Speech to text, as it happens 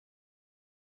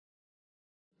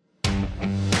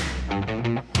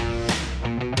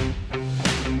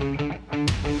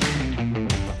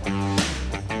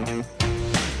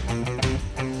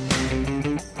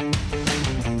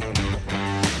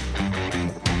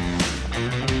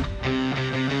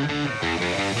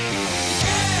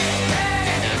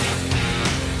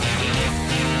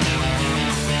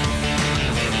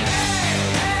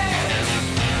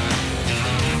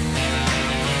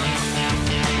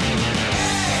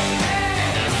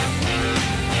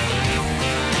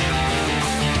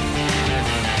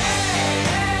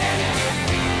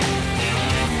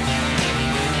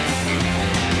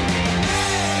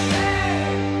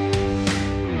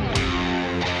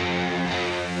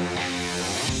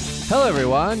Hello,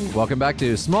 everyone. Welcome back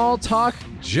to Small Talk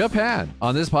Japan.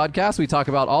 On this podcast, we talk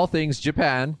about all things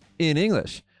Japan in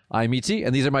English. I'm Michi,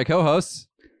 and these are my co-hosts.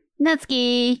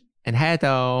 Natsuki. And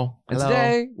Hayato. And Hello.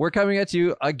 today, we're coming at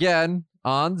you again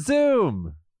on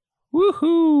Zoom.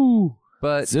 Woohoo!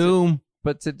 But Zoom.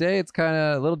 But today, it's kind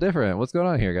of a little different. What's going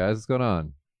on here, guys? What's going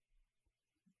on?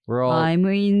 I'm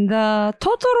in the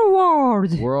Totoro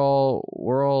world. We're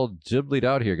all Ghibli'd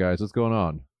out here, guys. What's going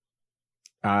on?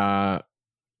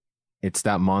 It's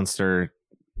that monster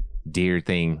deer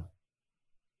thing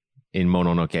in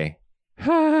Mononoke.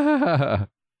 I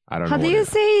don't know. How do you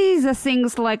say the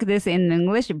things like this in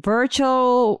English?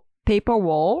 Virtual paper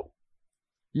wall?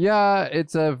 Yeah,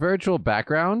 it's a virtual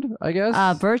background, I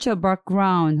guess. Virtual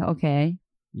background. Okay.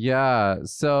 Yeah,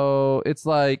 so it's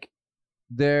like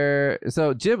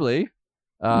so Ghibli,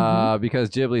 because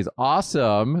Ghibli's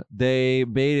awesome, they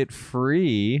made it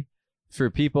free for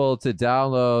people to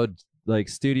download like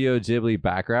Studio Ghibli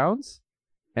backgrounds.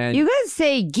 And You guys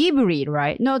say Ghibli,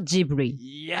 right? Not Ghibli.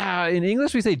 yeah, in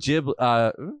English we say Ghibli.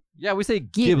 Yeah, we say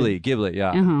Ghibli. Ghibli. Yeah.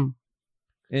 Uh-huh.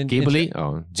 Ghibli?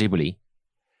 Ghibli.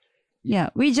 Yeah,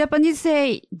 we Japanese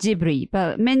say Ghibli,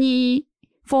 but many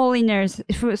foreigners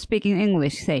who speak in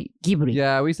English say Ghibli.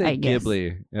 Yeah, we say I guess.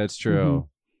 Ghibli. That's true.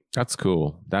 That's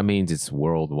cool. That means it's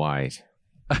worldwide.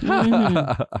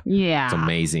 Yeah. It's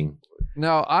amazing.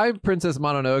 No, I'm Princess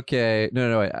Mononoke.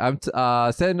 No, wait. I'm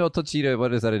Sen no Tochiro.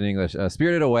 What is that in English?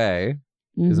 Spirited Away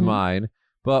is Mhm. mine.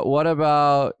 But what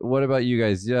about you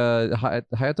guys?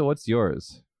 Hayato, what's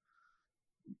yours?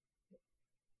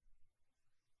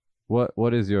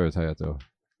 What is yours, Hayato?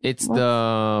 It's What?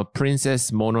 the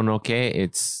Princess Mononoke.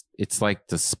 It's like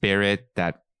the spirit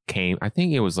that came. I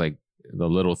think it was like the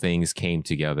little things came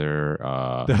together.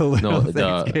 The little no,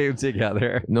 things came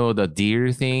together. No, the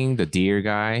deer thing, the deer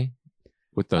guy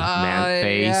with the man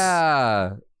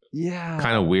face. Yeah.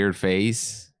 Kind of weird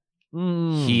face.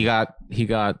 Mm. He got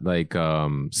like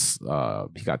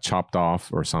he got chopped off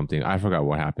or something. I forgot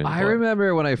what happened. I but-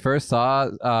 remember when I first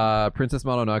saw Princess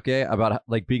Mononoke about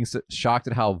like being shocked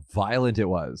at how violent it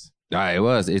was.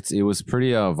 it was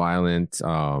pretty violent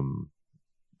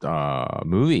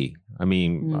movie. I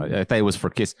mean, I thought it was for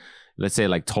kids. Let's say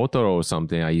like Totoro or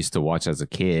something I used to watch as a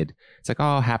kid. It's like,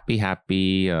 oh, happy,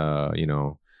 you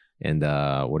know. And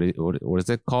what is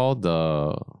it called?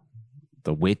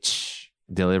 The witch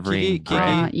delivering Kiki.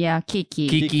 bread. Yeah, Kiki.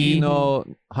 Kiki. no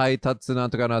Haitatsu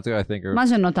Nantoka Natsu, I think. Or, 魔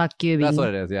女の宅急便. that's what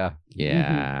it is, yeah.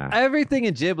 Yeah. Everything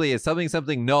in Ghibli is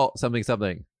something, no,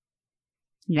 something.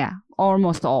 Yeah,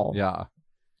 almost all. Yeah.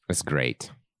 It's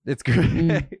great. It's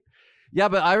great. Yeah,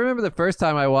 but I remember the first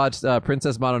time I watched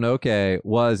Princess Mononoke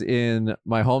was in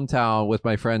my hometown with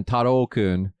my friend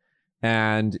Taro-kun,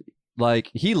 and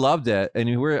like he loved it, and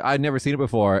I'd never seen it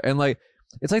before, and like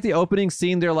it's like the opening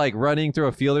scene, they're like running through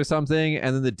a field or something,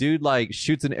 and then the dude like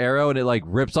shoots an arrow and it like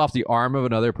rips off the arm of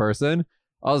another person.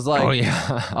 I was like, Oh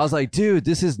yeah. I was like, dude,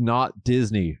 this is not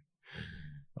Disney.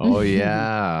 Oh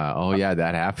yeah,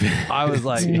 that happened. I was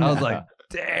like,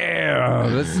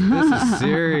 damn, this is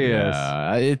serious.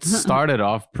 Yeah, it started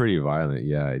off pretty violent.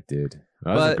 Yeah, it did.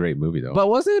 That was a great movie though. But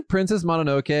wasn't Princess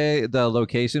Mononoke the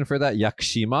location for that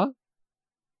Yakushima?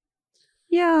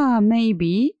 Yeah,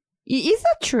 maybe. Is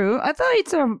that true? I thought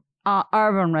it's a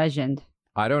urban legend.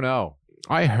 I don't know.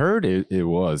 I heard it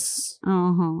was,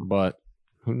 Uh-huh. but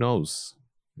who knows?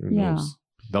 Who Yeah. knows?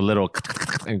 The little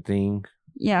thing.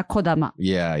 Yeah, Kodama.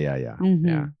 Yeah. Mhm.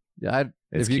 Yeah. Yeah,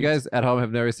 It's if you cute. guys at home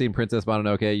have never seen Princess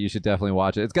Mononoke, you should definitely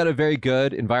watch it. It's got a very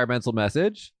good environmental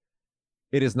message.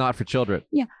 It is not for children.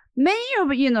 Many of,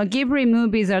 Ghibli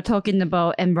movies are talking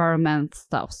about environment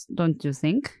stuff, don't you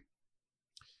think?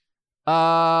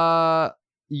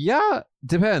 Yeah,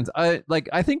 depends. I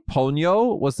think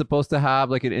Ponyo was supposed to have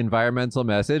like an environmental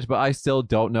message, but I still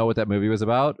don't know what that movie was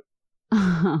about.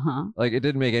 Like it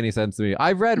didn't make any sense to me.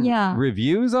 I've read Yeah.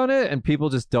 reviews on it and people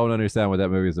just don't understand what that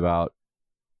movie is about.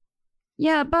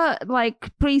 Yeah, but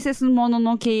like Princess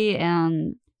Mononoke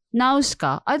and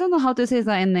Nausicaa. I don't know how to say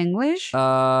that in English.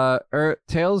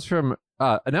 Tales from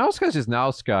Nausicaa is just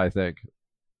Nausicaa, I think.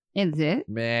 Is it?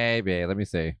 Maybe. Let me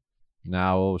see.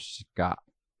 Nausicaa.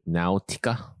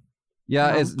 Nautica.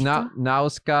 Yeah, it's Nausicaa?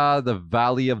 Nausicaa, the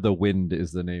Valley of the Wind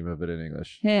is the name of it in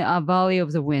English. Hey, Valley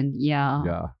of the Wind. Yeah.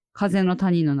 Yeah. 風の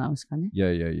谷のナウシカね。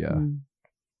 Yeah. うん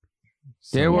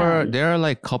There So- are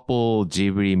like couple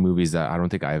Ghibli movies that I don't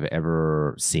think I've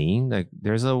ever seen. Like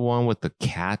there's a one with the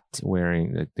cat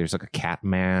wearing like there's like a cat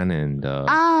man and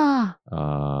Yeah.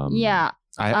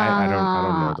 I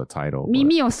don't know the title. but-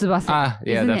 耳をすばせ。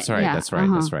 yeah, Isn't that's it? right. Yeah, That's right.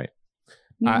 uh-huh. That's right.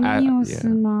 耳をす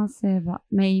ませば。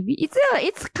Maybe. It's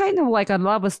kind of like a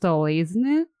love story, isn't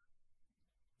it?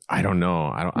 I don't know.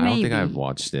 I don't think Maybe. I've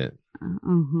watched it.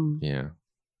 Mhm. Yeah.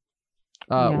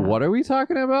 Yeah. What are we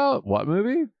talking about? What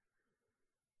movie?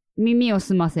 耳を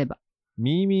すませば。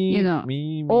 Mimi, You know,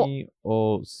 Mimi,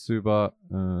 Suba,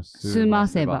 すま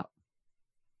せば。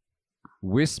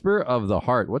 Whisper of the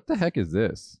Heart. What the heck is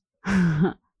this?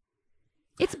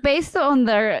 It's based on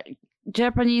the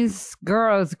Japanese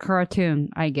girls cartoon,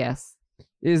 I guess.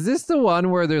 Is this the one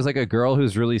where there's like a girl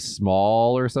who's really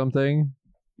small or something?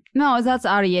 No, that's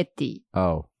Arietti.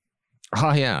 Oh.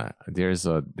 Oh yeah. There's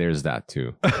that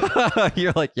too.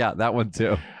 You're like, yeah, that one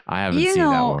too. I haven't You seen that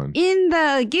know, one. in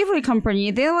the Ghibli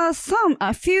company, there are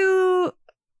a few,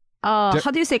 how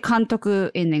do you say 監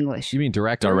督 in English? You mean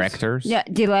directors? Directors? Yeah,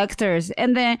 directors.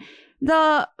 And then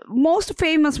the most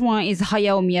famous one is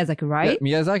Hayao Miyazaki, right?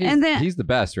 Yeah, Miyazaki, And then- he's the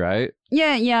best, right?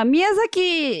 Yeah.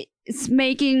 Miyazaki is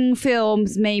making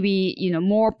films maybe,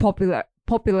 more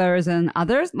popular than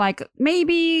others. Like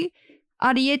maybe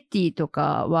Arietti と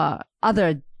かは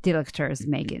other directors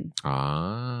making.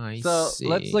 Ah, I So see.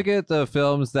 let's look at the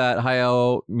films that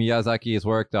Hayao Miyazaki has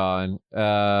worked on.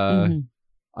 Mhm.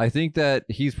 I think that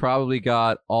he's probably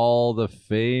got all the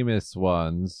famous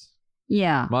ones.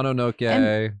 Yeah. Mononoke. And-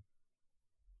 I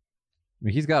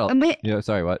mean, he's got a... And they- Yeah,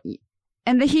 sorry, what?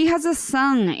 And then he has a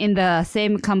son in the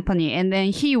same company. And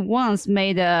then he once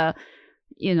made a,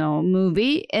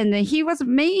 movie. And then he was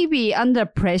maybe under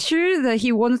pressure that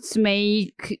he wants to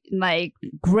make like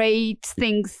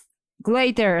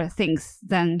greater things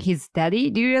than his daddy.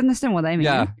 Do you understand what I mean?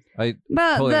 Yeah, I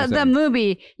But totally the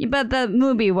understand.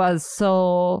 movie was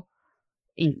so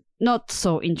not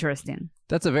so interesting.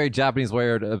 That's a very Japanese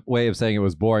way of saying it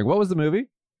was boring. What was the movie?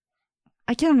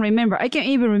 I can't remember. I can't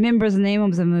even remember the name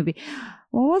of the movie.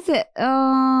 What was it? So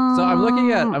I'm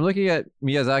looking at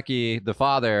Miyazaki, the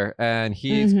father, and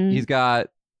Mhm. he's got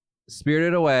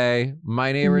Spirited Away,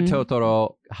 My Neighbor Mhm.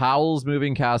 Totoro, Howl's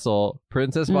Moving Castle,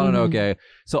 Princess Mhm. Mononoke.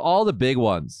 So all the big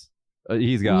ones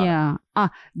he's got. Yeah.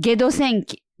 Gedo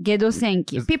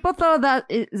Senki. Is- People thought that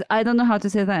I don't know how to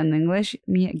say that in English.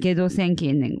 Gedo Senki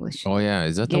in English. Oh yeah,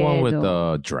 is that the one with Gedo.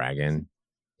 the dragon?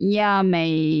 Yeah,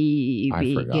 maybe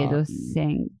I forgot. Gedo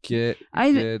Senki.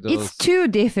 Gedo It's too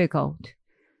difficult.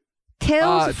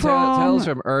 Tales from Tales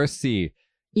from Earthsea.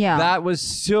 yeah. That was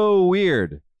so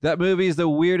weird. That movie is the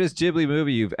weirdest Ghibli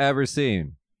movie you've ever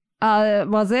seen.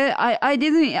 Was it? I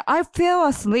didn't. I fell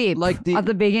asleep Like at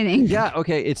the beginning. Yeah,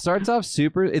 okay. It starts off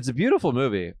super. It's a beautiful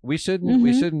movie. We shouldn't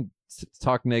Mhm.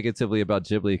 talk negatively about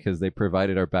Ghibli because they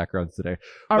provided our backgrounds today.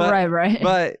 Oh, but- right.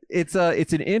 But it's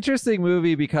an interesting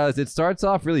movie because it starts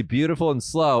off really beautiful and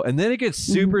slow, and then it gets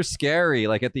super scary.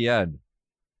 Like at the end,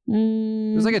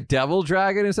 there's like a devil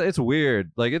dragon. It's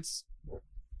weird. Like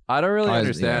I don't really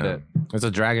understand it. It's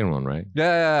a dragon one, right?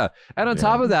 Yeah. And on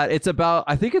top of that, it's about.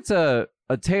 I think it's a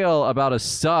tale about a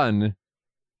son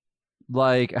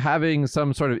like having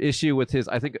some sort of issue with his,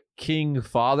 I think, king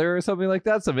father or something like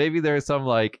that. So maybe there's some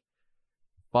like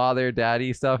father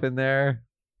daddy stuff in there.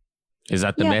 Is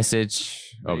that the Yeah.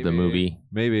 message of the Maybe. movie?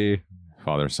 Maybe.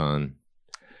 Father son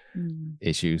Mm.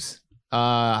 issues.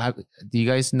 Do you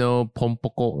guys know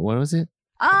Pompoko? What was it?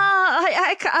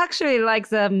 I actually like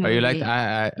the movie. Oh, you like?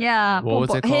 I Yeah. What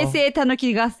was it called? 平成たぬ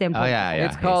き合戦。Oh yeah.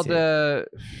 It's called I see.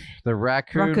 the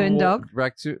Raccoon Raccoon Dog?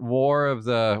 War of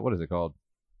the, what is it called?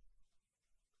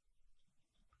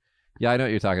 Yeah, I know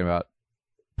what you're talking about.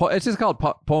 It's just called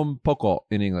Pompoko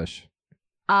in English.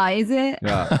 Is it?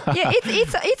 Yeah. Yeah,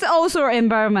 it's also an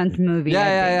environment movie. I think.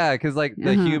 Yeah. Because like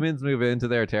the Uh-huh. humans move into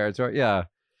their territory. Yeah.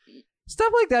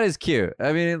 Stuff like that is cute.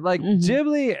 I mean, like Mhm.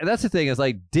 Ghibli, that's the thing, is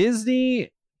like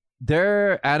Disney,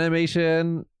 their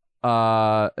animation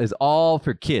is all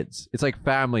for kids. It's like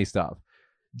family stuff.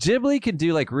 Ghibli can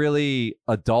do like really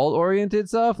adult oriented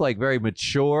stuff, like very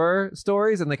mature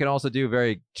stories, and they can also do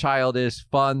very childish,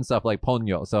 fun stuff like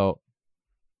Ponyo. So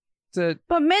it's a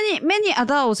But many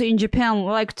adults in Japan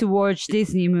like to watch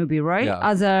Disney movie, right? Yeah.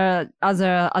 As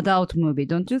a adult movie,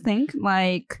 don't you think?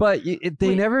 Like, But they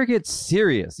Wait. never get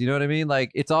serious. You know what I mean?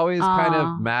 Like it's always kind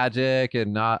Ah. of magic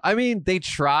and not. I mean, they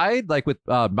tried like with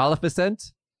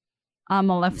Maleficent.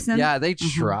 Maleficent. Yeah, they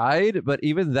Mhm. tried, but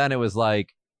even then it was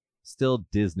like still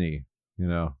Disney. You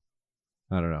know,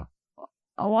 I don't know.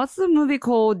 What's the movie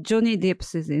called? Johnny Depp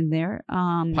is in there.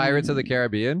 Pirates of the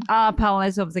Caribbean.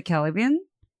 Pirates of the Caribbean.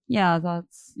 Yeah,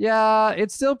 that's. Yeah,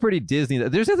 it's still pretty Disney.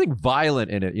 There's nothing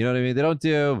violent in it. You know what I mean? They don't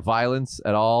do violence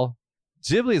at all.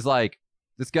 Ghibli's like,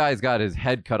 this guy's got his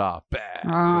head cut off. Bah.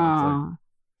 You know, it's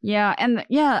Yeah, and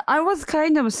yeah, I was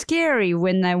kind of scary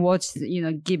when I watched,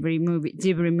 Ghibli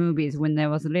movies when I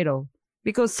was little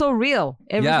because so real.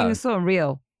 Everything Yeah. is so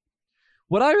real.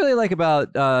 What I really like about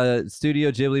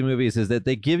Studio Ghibli movies is that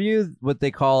they give you what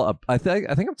they call I think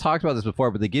I've talked about this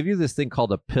before, but they give you this thing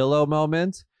called a pillow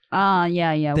moment.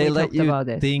 Yeah. They We let talked you about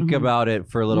this. think Mhm. about it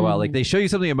for a little while. Like Mhm. they show you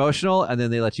something emotional and then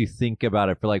they let you think about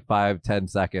it for like 5-10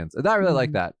 seconds. And I really like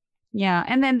Mhm. that. Yeah,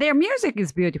 and then their music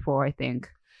is beautiful, I think.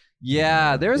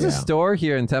 Yeah, there's a Yeah. store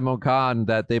here in Temonkan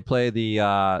that they play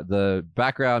the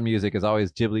background music is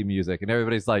always Ghibli music, and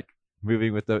everybody's like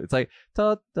moving with the. It's like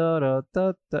ta ta ta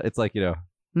ta. Ta. It's like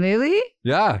Really?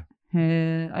 yeah.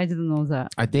 I didn't know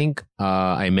that. I think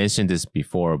I mentioned this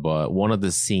before, but one of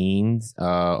the scenes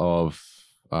of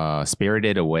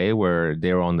Spirited Away where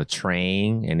they're on the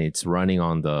train and it's running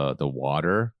on the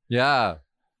water Yeah,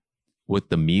 with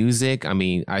the music. I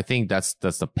mean, I think that's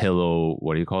the pillow.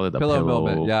 What do you call it? The Pillow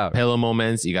moment, yeah. pillow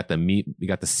moments. You got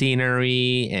the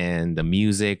scenery and the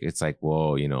music. It's like,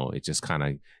 whoa, it just kind of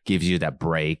gives you that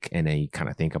break, and then you kind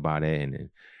of think about it, and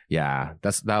yeah,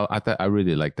 I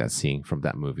really like that scene from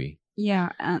that movie. Yeah,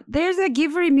 there's a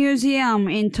Ghibli museum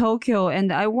in Tokyo,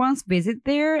 and I once visited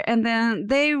there, and then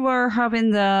they were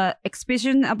having the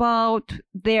exhibition about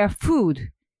their food,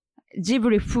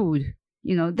 Ghibli food.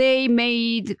 They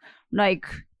made like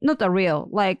not a real,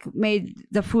 like made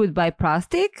the food by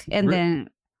plastic and then,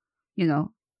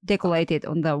 decorated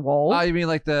on the wall. you mean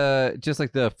like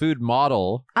the food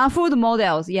model? Food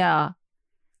models, yeah.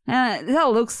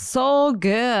 That looks so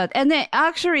good. And then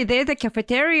actually there's a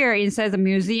cafeteria inside the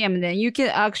museum. And then you can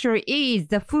actually eat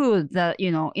the food that,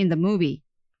 in the movie,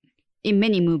 in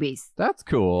many movies. That's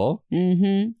cool.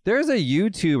 Mm-hmm. There's a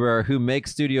YouTuber who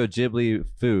makes Studio Ghibli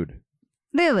food.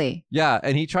 Really? Yeah,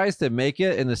 and he tries to make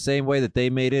it in the same way that they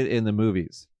made it in the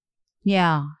movies.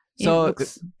 Yeah. It So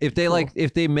looks if they cool.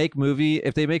 if they make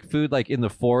food like in the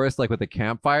forest, like with a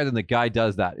campfire, then the guy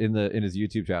does that in his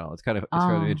YouTube channel. It's kind of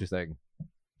Oh. interesting.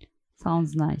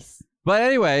 Sounds nice. But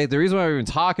anyway, the reason why we're even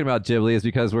talking about Ghibli is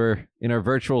because we're in our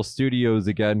virtual studios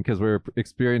again because we're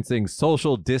experiencing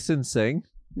social distancing.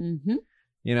 Mm-hmm.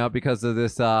 Because of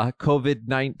this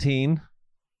COVID-19.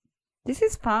 This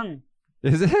is fun.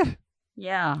 Is it?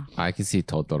 Yeah. I can see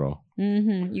Totoro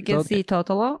Mm-hmm. You can So- see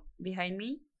Totoro behind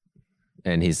me.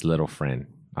 and his little friend.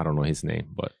 I don't know his name,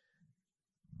 but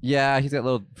Yeah, he's got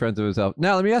little friends of himself.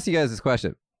 Now, let me ask you guys this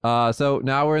question. So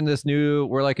now we're in the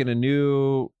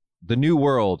new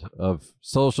world of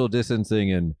social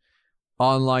distancing and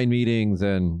online meetings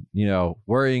and,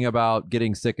 worrying about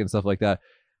getting sick and stuff like that.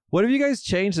 What have you guys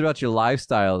changed about your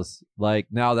lifestyles, like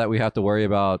now that we have to worry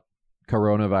about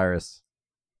coronavirus?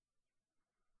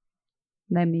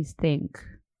 Let me think.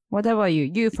 What about you?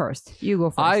 You first. You go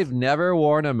first. I've never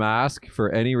worn a mask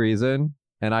for any reason,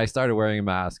 and I started wearing a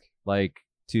mask like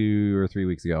 2 or 3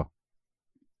 weeks ago.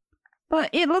 But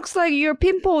it looks like your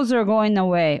pimples are going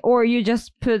away, or you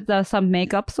just put some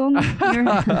makeups on.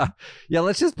 your- Yeah,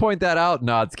 let's just point that out,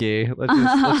 Natsuki.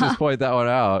 Let's just point that one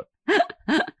out.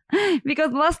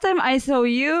 Because last time I saw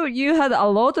you, you had a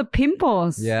lot of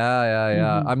pimples.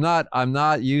 Yeah. Mhm. I'm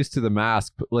not used to the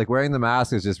mask. Like wearing the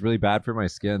mask is just really bad for my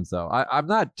skin. So I'm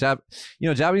not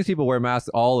Japanese people wear masks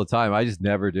all the time. I just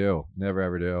never do. Never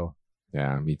ever do.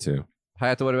 yeah, me too.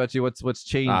 Hayato, what about you? What's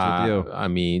changed with you? I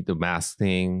mean, the mask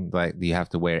thing, like you have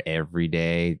to wear every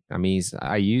day. I mean,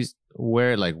 I used to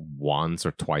wear it like once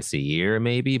or twice a year,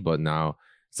 maybe, but now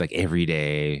it's like every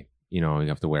day. You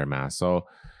have to wear a mask. So,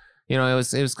 it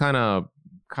was kind of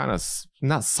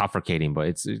not suffocating, but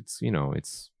it's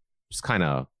just kind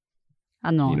of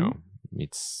Annoying.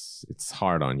 it's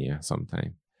hard on you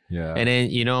sometimes. Yeah. And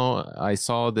then I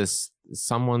saw this.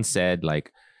 Someone said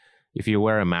like, if you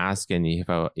wear a mask and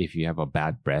if you have a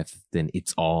bad breath, then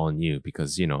it's all on you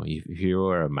because if you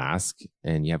wear a mask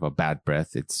and you have a bad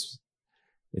breath, it's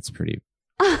pretty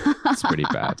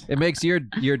bad. It makes your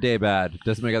day bad.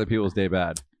 Doesn't make other people's day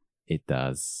bad. It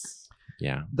does.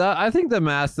 Yeah. I think the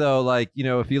mask, though, like,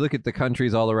 if you look at the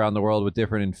countries all around the world with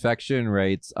different infection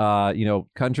rates,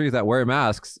 countries that wear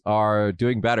masks are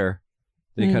doing better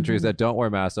than countries Mhm. that don't wear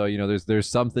masks. So, there's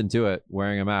something to it,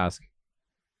 wearing a mask.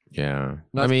 Yeah.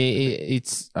 No, I mean,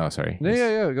 it's. Oh, sorry.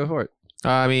 Yeah, go for it.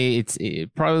 I mean,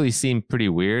 it probably seemed pretty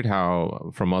weird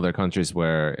how from other countries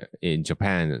where in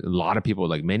Japan, a lot of people,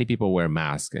 like many people wear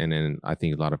masks. And then I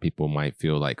think a lot of people might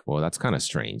feel like, well, that's kind of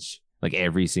strange. Like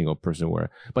every single person wear.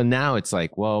 But now it's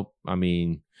like, well, I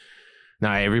mean,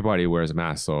 now everybody wears a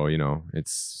mask. So,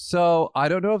 it's. So I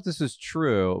don't know if this is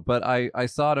true, but I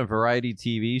saw it on a variety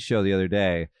TV show the other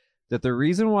day that the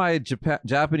reason why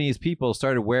Japanese people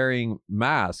started wearing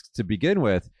masks to begin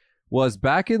with was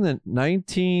back in the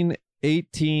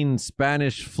 1918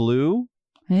 Spanish flu.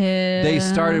 They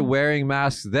started wearing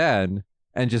masks then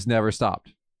and just never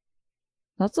stopped.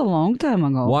 That's a long time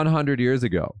ago. 100 years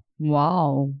ago.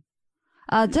 Wow.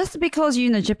 Just because,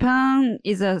 Japan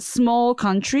is a small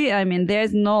country. I mean,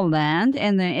 there's no land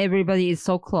and then everybody is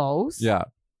so close. Yeah.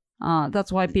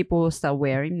 That's why people start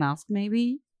wearing masks,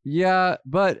 maybe. Yeah,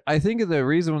 but I think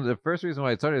the first reason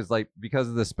why it started is like because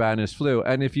of the Spanish flu.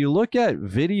 And if you look at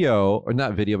video, or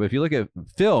not video, but if you look at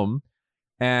film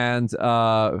and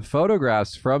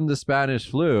photographs from the Spanish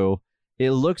flu,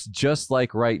 it looks just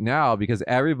like right now because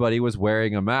everybody was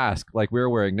wearing a mask like we're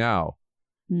wearing now.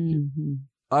 Mm-hmm.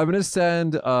 I'm going to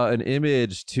send an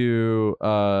image to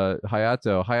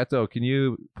Hayato. Hayato, can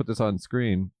you put this on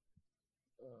screen?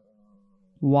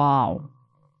 Wow.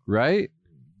 Right?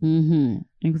 Mm-hmm.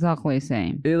 Exactly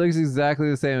same. It looks exactly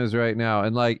the same as right now.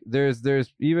 And like there's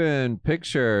even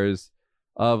pictures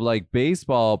of like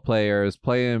baseball players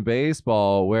playing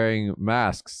baseball wearing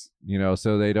masks,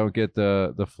 so they don't get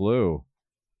the flu.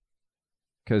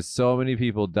 Because so many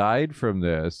people died from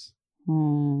this.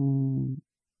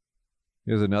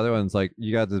 Here's another one's like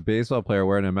you got this baseball player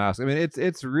wearing a mask. I mean,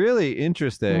 it's really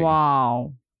interesting.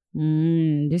 Wow.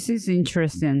 This is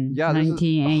interesting. Yeah, this is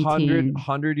 1918.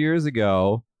 100 years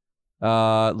ago.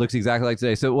 Looks exactly like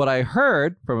today. So what I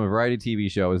heard from a variety TV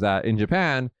show is that in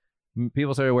Japan,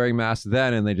 people started wearing masks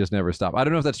then and they just never stopped. I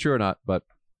don't know if that's true or not, but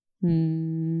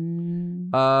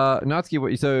Natsuki,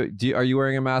 are you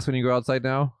wearing a mask when you go outside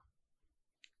now?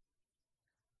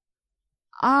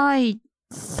 I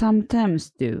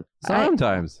sometimes do.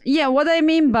 Sometimes. Yeah, what I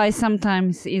mean by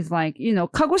sometimes is like,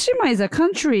 Kagoshima is a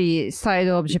countryside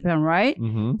of Japan, right?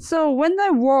 Mm-hmm. So when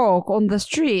I walk on the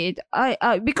street,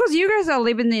 I because you guys are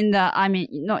living in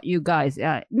not you guys,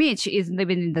 Mitch is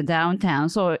living in the downtown,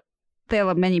 so there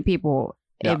are many people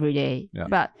every day. Yeah.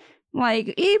 But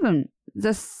like even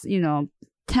this,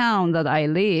 town that I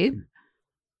live,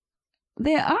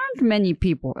 there aren't many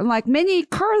people. Like many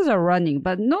cars are running,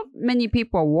 but not many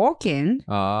people are walking.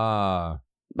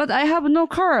 But I have no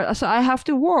car, so I have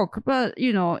to walk. But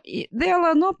there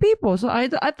are no people, so I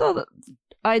thought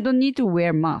I don't need to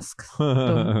wear masks.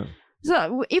 So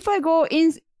if I go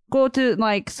to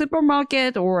like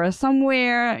supermarket or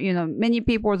somewhere, many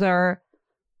people are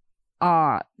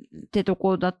ってと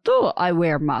こだと I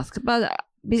wear mask. But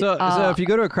so if you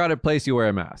go to a crowded place, you wear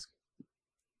a mask.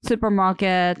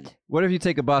 Supermarket. What if you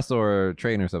take a bus or a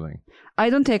train or something? I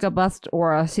don't take a bus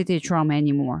or a city tram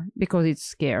anymore because it's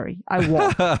scary. I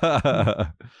walk.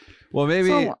 Well,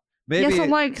 maybe. Yeah, so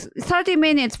like 30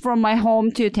 minutes from my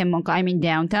home to Tenmonkan. I'm in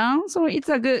downtown, so it's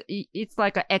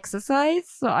like an exercise.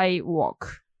 So I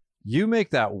walk. You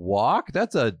make that walk?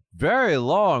 That's a very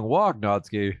long walk,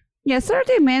 Natsuki. Yeah,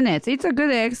 30 minutes. It's a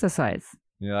good exercise.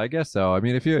 Yeah, I guess so. I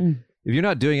mean, if you're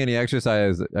not doing any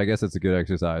exercise, I guess it's a good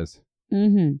exercise.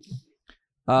 Mm-hmm.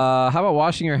 How about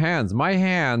washing your hands? My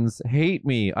hands hate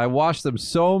me. I wash them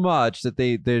so much that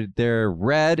they're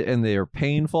red and they're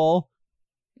painful.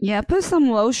 Yeah, put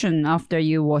some lotion after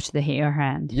you wash the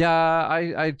hand. Yeah,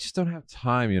 I just don't have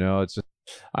time, It's just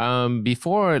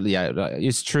before, yeah,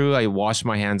 it's true. I wash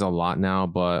my hands a lot now,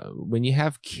 but when you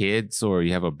have kids or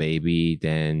you have a baby,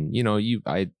 then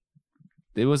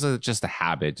it was just a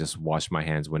habit. Just wash my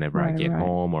hands whenever I get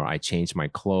home, or I change my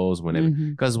clothes whenever.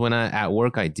 Because when at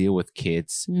work, I deal with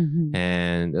kids,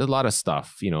 and there's a lot of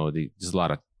stuff. There's a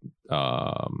lot of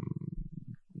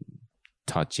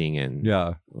touching, and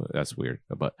that's weird.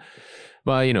 But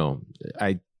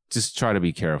I just try to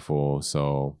be careful.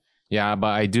 So yeah, but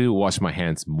I do wash my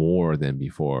hands more than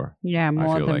before. Yeah,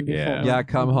 more than before. Yeah,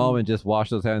 come home and just wash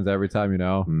those hands every time.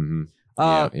 Mm-hmm.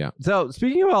 Yeah. So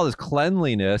speaking of all this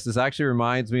cleanliness, this actually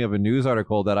reminds me of a news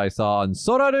article that I saw on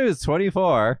Sora News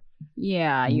 24.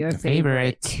 Yeah, your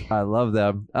favorite. I love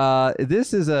them.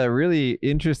 This is a really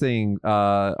interesting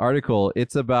article.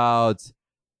 It's about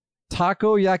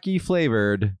takoyaki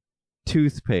flavored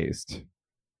toothpaste.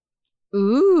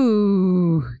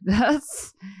 Ooh,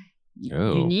 that's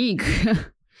unique.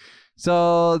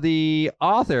 So the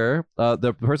author,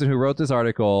 the person who wrote this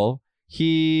article,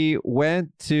 he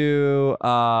went to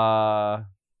I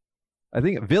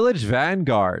think Village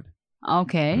Vanguard.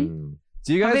 Okay.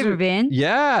 So you guys have you ever been?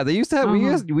 Yeah, they used to have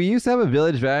we used to have a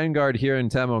Village Vanguard here in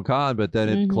Tenmonkan, but then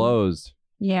it closed.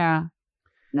 Yeah.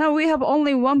 Now we have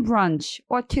only one branch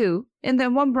or two, and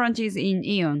then one branch is in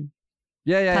Ion.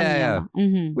 Yeah.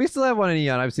 Mm-hmm. We still have one in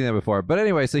Ion. I've seen that before. But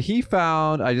anyway, so he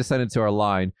found, I just sent it to our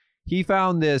line. He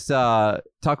found this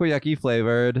takoyaki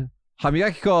flavored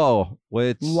hamigakiko,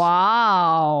 which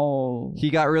wow, he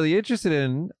got really interested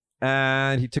in,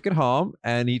 and he took it home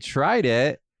and he tried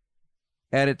it,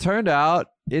 and it turned out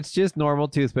it's just normal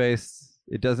toothpaste.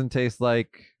 It doesn't taste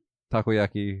like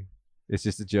takoyaki. It's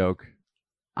just a joke.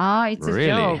 It's a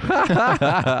joke.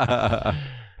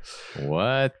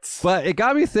 What? But it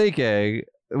got me thinking,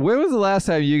 when was the last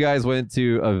time you guys went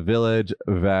to a Village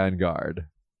Vanguard?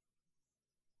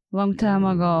 Long time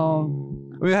ago.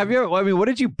 I mean, have you ever, I mean, what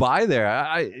did you buy there?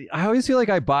 I always feel like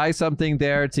I buy something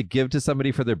there to give to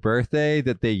somebody for their birthday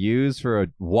that they use for a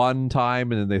one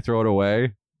time and then they throw it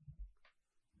away.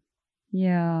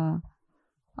 Yeah.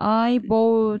 I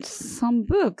bought some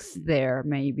books there,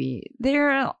 maybe.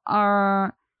 There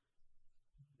are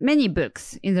many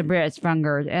books in the Village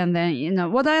Vanguard. And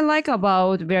then, what I like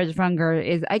about Village Vanguard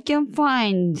is I can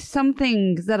find some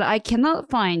things that I cannot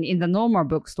find in the normal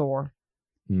bookstore.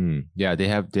 Yeah,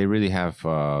 they really have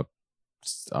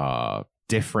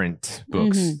different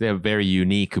books. They have very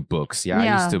unique books. Yeah,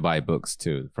 I used to buy books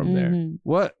too from there.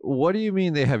 What do you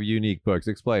mean they have unique books?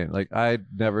 Explain. Like I've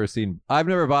never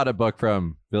bought a book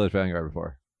from Village Vanguard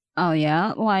before. Oh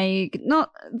yeah,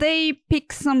 they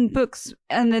pick some books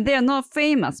and they are not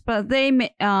famous, but they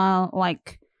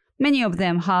like many of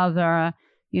them have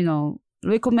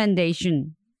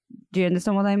recommendation. Do you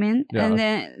understand what I mean? Yeah. And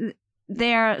then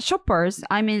their shoppers,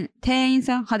 I mean, teins,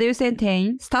 how do you say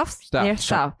tein? Staff. Their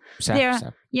staff.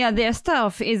 Their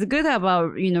staff is good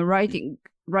about,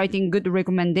 writing good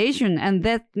recommendation, and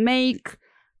that make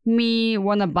me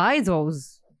want to buy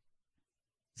those.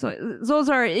 So those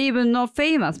are even not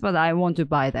famous, but I want to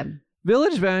buy them.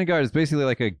 Village Vanguard is basically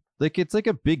it's like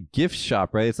a big gift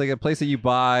shop, right? It's like a place that you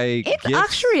buy It's gifts.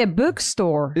 actually a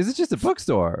bookstore. Is it just a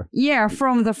bookstore? Yeah,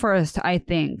 from the first, I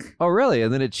think. Oh, really?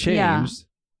 And then it changed.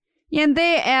 Yeah, and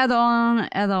they add on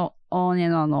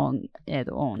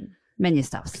many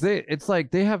stuff. It's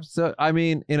like they have I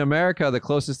mean, in America, the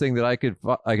closest thing that I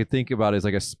could think about is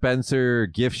like a Spencer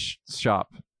gift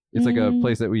shop. It's like a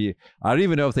place that I don't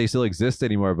even know if they still exist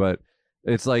anymore, but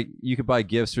it's like you could buy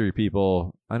gifts for your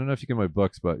people. I don't know if you can buy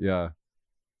books, but yeah.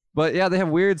 But yeah, they have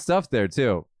weird stuff there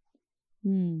too.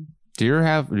 Do you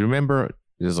remember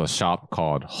there's a shop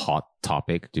called Hot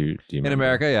Topic? Do you remember? In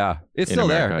America, yeah. It's still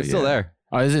there. It's still there.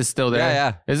 Oh, is it still there?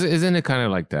 Yeah. Isn't it kind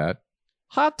of like that?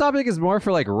 Hot Topic is more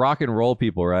for like rock and roll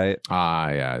people, right? Ah,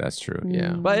 yeah, that's true.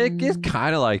 Yeah. But it's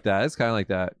kind of like that. It's kind of like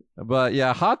that. But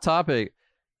yeah, Hot Topic.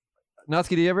 Natsuki,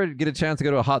 did you ever get a chance to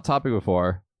go to a Hot Topic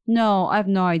before? No, I have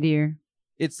no idea.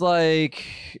 It's like,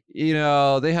 they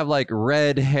have like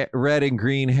red and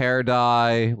green hair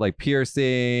dye, like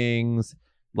piercings,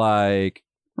 like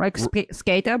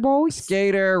skater boys?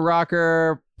 Skater,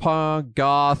 rocker, punk,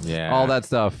 goth, all that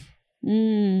stuff.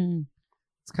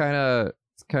 It's kind of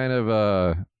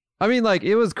I mean, like,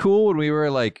 it was cool when we were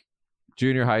like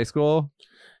junior high school.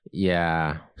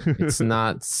 Yeah. It's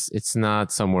not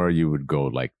somewhere you would go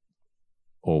like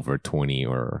over 20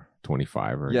 or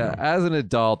 25 or as an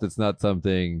adult, it's not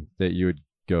something that you would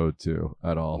go to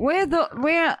at all. What's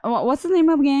the name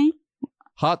of the game?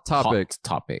 Hot Topic.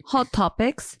 Hot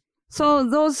Topics. So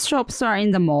those shops are in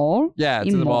the mall? Yeah,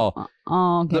 it's in the mall.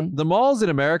 Oh, okay. The malls in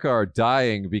America are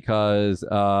dying because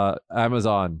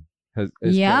Amazon is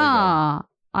killing them.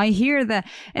 I hear that.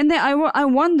 And then I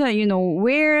wonder,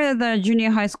 where the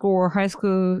junior high school or high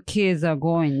school kids are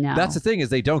going now. That's the thing, is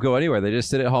they don't go anywhere. They just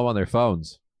sit at home on their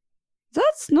phones.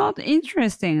 That's not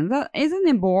interesting. Isn't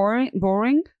it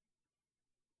boring?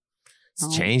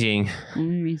 It's changing.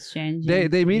 It's changing.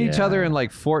 They meet each other in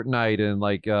like Fortnite and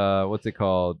like what's it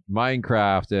called?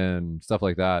 Minecraft and stuff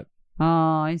like that. Oh,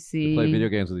 I see. They play video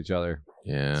games with each other.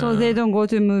 Yeah. So they don't go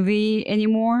to a movie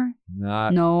anymore?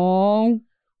 No.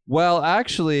 Well,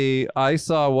 actually, I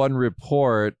saw one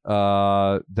report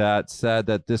that said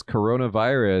that this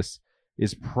coronavirus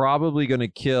is probably going to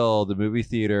kill the movie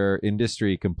theater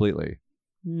industry completely.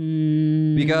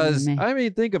 Because, I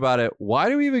mean, think about it. Why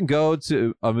do we even go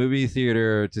to a movie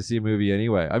theater to see a movie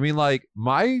anyway? I mean, like,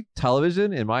 my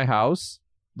television in my house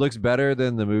looks better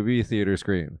than the movie theater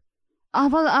screen.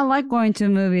 But I like going to a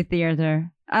movie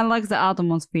theater. I like the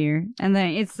atmosphere. And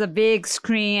then it's a big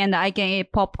screen and I can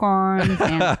eat popcorn.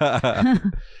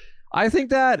 I think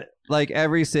that like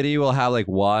every city will have like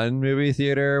one movie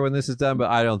theater when this is done, but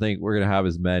I don't think we're going to have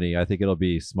as many. I think it'll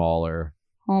be smaller.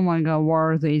 Oh my God,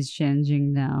 world is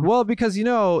changing now. Well, because,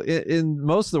 in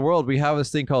most of the world, we have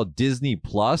this thing called Disney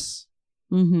Plus.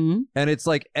 Mm-hmm. And it's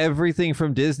like everything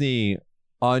from Disney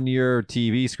on your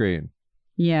TV screen.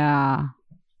 Yeah.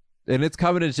 And it's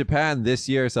coming to Japan this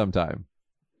year sometime.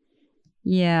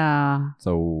 Yeah.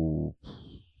 So,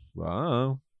 I don't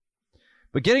know.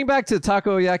 But getting back to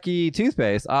takoyaki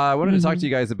toothpaste, I wanted to talk to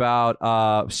you guys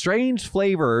about strange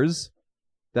flavors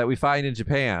that we find in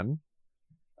Japan.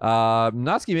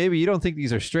 Natsuki, maybe you don't think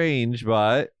these are strange,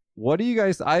 but what do you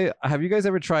guys... have you guys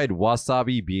ever tried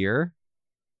wasabi beer?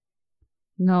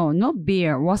 No, not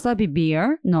beer. Wasabi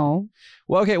beer? No.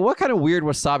 Well, okay, what kind of weird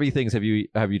wasabi things have you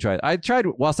tried? I tried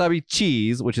wasabi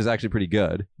cheese, which is actually pretty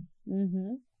good.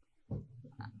 Mm-hmm.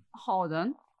 Hold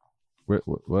on.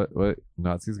 What?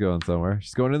 Nazi's going somewhere.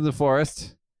 She's going into the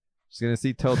forest. She's gonna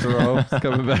see Totoro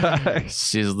coming back.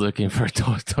 She's looking for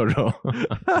Totoro.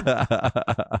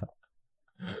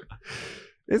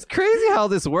 It's crazy how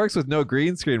this works with no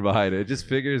green screen behind it. It just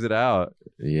figures it out.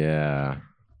 Yeah.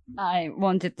 I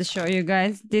wanted to show you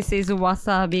guys. This is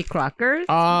wasabi crackers.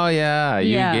 Oh yeah,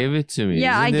 you Yeah. gave it to me.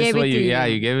 Yeah, Isn't I this gave what it to Yeah,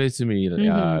 you. you gave it to me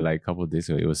Mhm. like a couple of days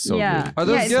ago. It was so yeah. good. Are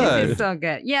those yeah, good? This is so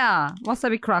good. Yeah,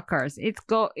 wasabi crackers. It's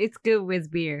good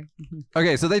with beer.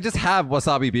 Okay, so they just have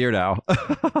wasabi beer now.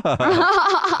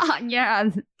 Yeah.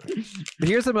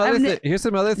 Here's some other I've ne- here's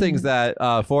some other things that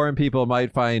foreign people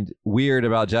might find weird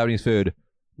about Japanese food.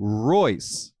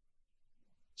 Royce,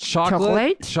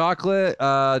 chocolate.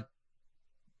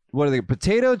 What are they?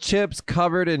 Potato chips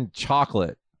covered in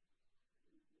chocolate.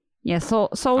 Yeah, so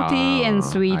salty and Ah,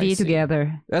 sweetie I see.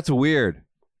 together. That's weird.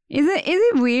 Is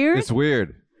it weird? It's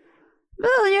weird.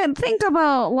 Well, yeah, think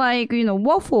about like,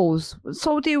 waffles,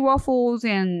 salty waffles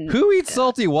and Who eats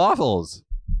salty waffles?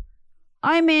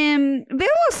 I mean, there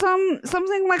was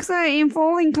something like that in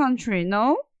foreign country,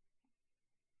 no?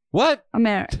 What?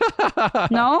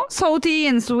 No? Salty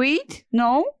and sweet?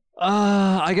 No?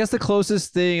 I guess the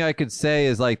closest thing I could say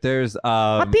is like there's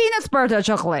Peanuts butter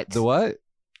chocolate. the what?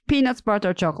 Peanuts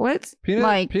butter chocolate.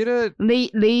 Like peanut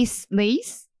Reese's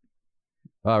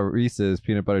Reese's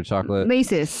peanut butter chocolate.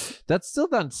 Reese's. That's still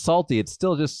not salty. It's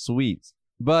still just sweet.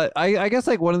 But I guess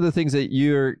like one of the things that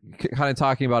you're kind of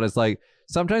talking about is like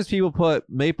sometimes people put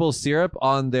maple syrup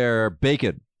on their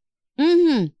bacon.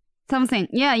 Mm-hmm. Something.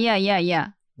 Yeah.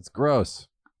 It's gross.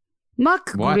 Mac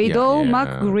What? Griddle. Yeah.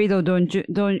 Mac Griddle.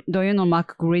 Do you know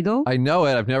Mac Griddle? I know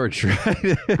it. I've never tried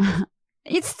it.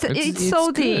 It's It's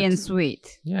salty good. and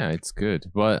sweet. Yeah, it's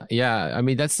good. But yeah, I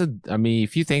mean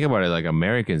if you think about it, like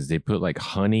Americans, they put like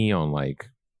honey on like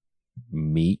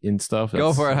meat and stuff.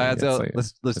 Go That's- for it, I mean, Hayato.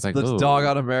 that's Let's it's like, let's ooh. dog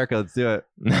on America. Let's do it.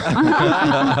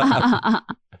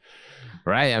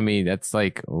 Right? I mean, that's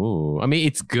like, ooh. I mean,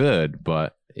 it's good,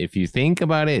 but if you think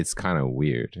about it, it's kind of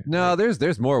weird. No,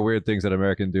 there's more weird things that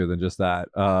Americans do than just that.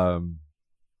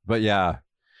 But yeah.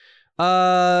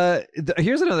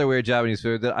 Here's another weird Japanese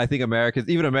food that I think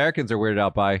even Americans are weirded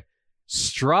out by: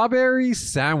 strawberry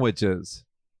sandwiches.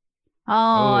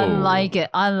 I Oh. like it.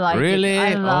 I like Really? it.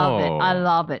 I love it. I Oh.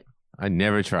 love it. I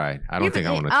never tried. I don't think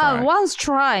I want to try. Once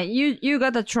try. You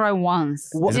gotta try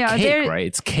once. Well, It's a cake, right?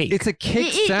 It's cake. It's a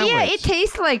cake sandwich. Yeah, it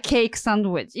tastes like cake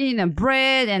sandwich.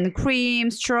 Bread and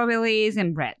cream, strawberries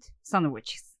and bread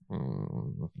sandwiches.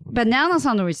 Mm. Banana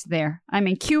sandwich there. I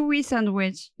mean, kiwi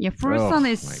sandwich. Yeah, fruit Oh,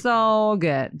 sandwich is my so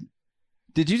good.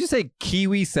 Did you just say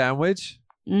kiwi sandwich?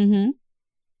 Mm-hmm.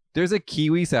 There's a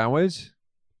kiwi sandwich.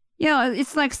 Yeah,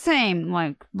 it's like same,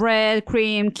 like bread,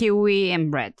 cream, kiwi,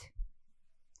 and bread.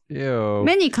 Ew.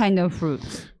 Many kind of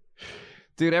fruits.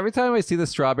 Dude, every time I see the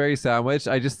strawberry sandwich,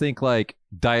 I just think like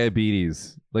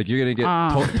diabetes. Like you're gonna get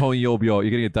tongyobyo.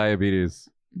 You're gonna get diabetes.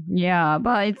 Yeah,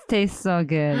 but it tastes so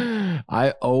good.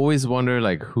 I always wonder,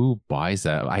 like, who buys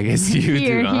that? I guess you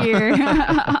Here, do. Huh? here.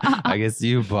 I guess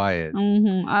you buy it.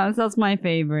 Mm-hmm. That's my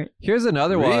favorite. Here's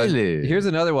another one. Really? Here's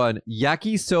another one.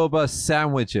 Yakisoba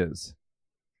sandwiches.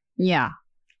 Yeah.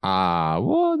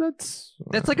 Well, that's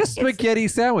That's like a spaghetti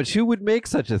sandwich. Who would make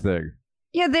such a thing?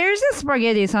 Yeah, there's a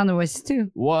spaghetti sandwich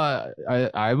too. what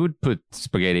I would put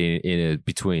spaghetti in it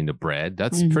between the bread.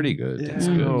 That's Mhm. pretty good. That's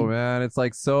Mhm. good. Oh man, it's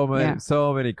like so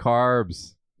many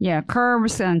carbs. Yeah,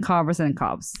 carbs and carbs and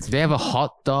carbs. They have a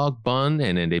hot dog bun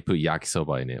and then they put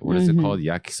yakisoba in it. What is it Mhm. called?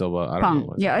 Yakisoba? I don't know. Pang.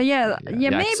 what- Yeah,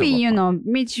 maybe yakisoba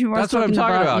Mitch was That's what I'm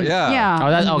talking talking about, yeah. Yeah. Oh,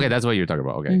 that's okay. That's what you're talking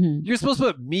about. Okay. Mhm. You're supposed to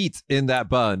put meat in that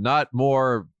bun, not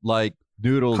more like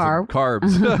noodles and Carb.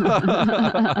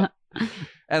 carbs.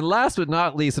 And last but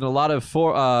not least, and a lot of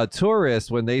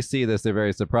tourists, when they see this, they're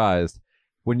very surprised.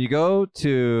 When you go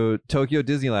to Tokyo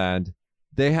Disneyland,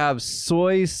 they have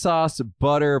soy sauce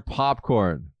butter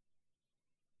popcorn.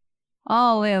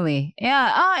 Oh, really?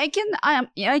 Yeah. I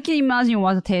can imagine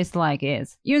what it tastes like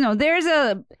is. There's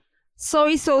a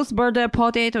soy sauce butter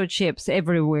potato chips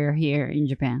everywhere here in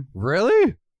Japan.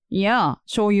 Really? Yeah,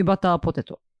 shoyu butter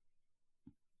potato.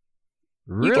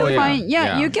 You Really? can Oh, yeah. find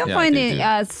Yeah. you can Yeah, find they it do.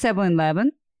 at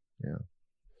 7-Eleven.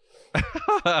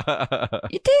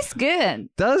 It tastes good.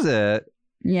 Does it?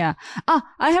 Yeah.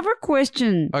 I have a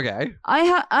question. Okay.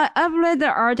 I've read the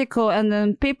article and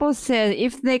then people said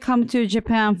if they come to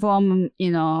Japan from,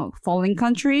 foreign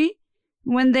country,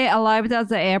 when they arrived at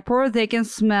the airport, they can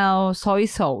smell soy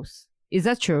sauce. Is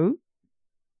that true?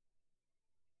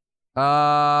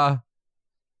 I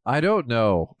don't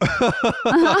know.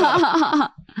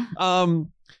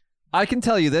 I can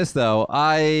tell you this though.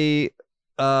 I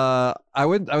I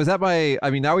was at my. I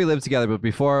mean, now we live together, but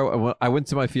before I went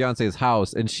to my fiance's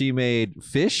house, and she made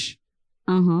fish.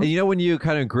 Uh-huh. And you know when you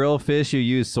kind of grill fish, you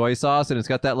use soy sauce, and it's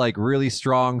got that like really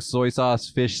strong soy sauce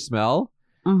fish smell.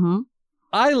 Uh-huh.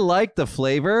 I like the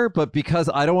flavor, but because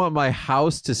I don't want my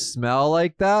house to smell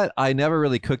like that, I never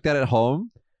really cooked that at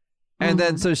home. And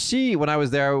then so when I was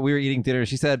there, we were eating dinner.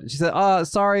 She said,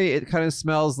 sorry, it kind of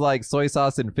smells like soy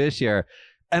sauce and fish here.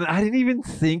 And I didn't even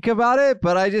think about it,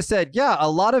 but I just said, yeah, a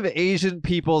lot of Asian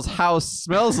people's house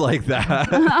smells like that.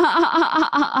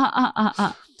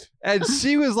 And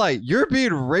she was like, you're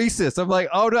being racist. I'm like,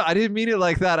 oh, no, I didn't mean it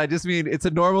like that. I just mean it's a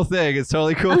normal thing. It's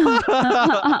totally cool.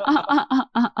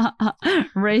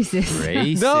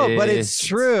 Racist. No, but it's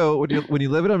true. When you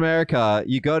live in America,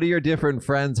 you go to your different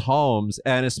friends' homes,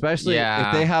 and especially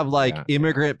if they have like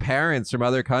immigrant parents from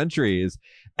other countries,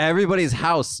 everybody's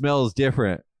house smells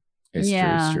different. It's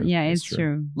true. Yeah, it's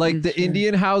true. Like It's the true.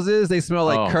 Indian houses, they smell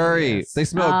like curry. Yes. They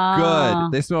smell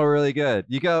good. They smell really good.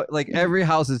 You go like every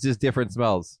house is just different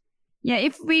smells. Yeah,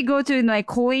 if we go to like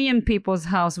Korean people's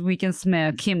house, we can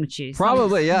smell kimchi.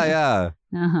 Probably, yeah.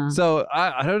 Uh-huh. So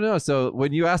I don't know. So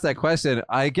when you ask that question,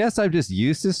 I guess I'm just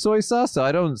used to soy sauce, so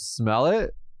I don't smell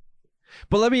it.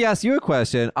 But let me ask you a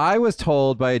question. I was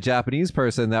told by a Japanese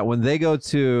person that when they go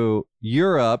to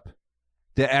Europe,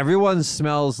 that everyone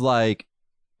smells like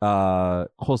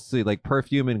closely like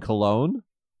perfume and cologne.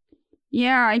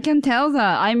 Yeah, I can tell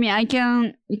that. I mean, I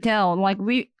can tell. Like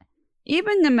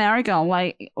even in America,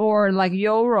 or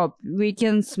Europe, we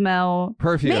can smell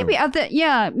Perfume. maybe at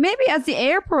the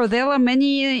airport there are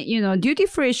many duty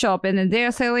free shop and they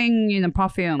are selling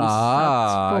perfumes.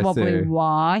 Ah, That's I probably see.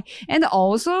 why. And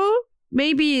also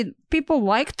maybe people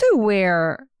like to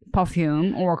wear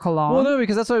perfume or cologne. Well, no,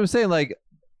 because that's what I'm saying. Like,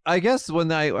 I guess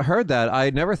when I heard that, I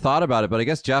never thought about it, but I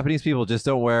guess Japanese people just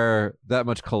don't wear that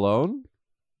much cologne.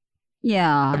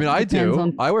 Yeah. I mean, I depends do.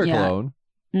 on- I wear yeah. cologne.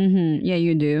 Mm-hmm. Yeah,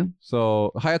 you do.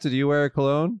 So, Hayato, do you wear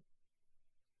cologne?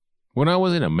 When I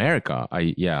was in America,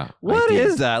 I What did.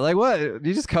 is that? Like, what?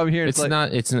 You just come here and It's like,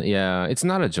 not. It's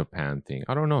not a Japan thing.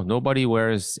 I don't know. Nobody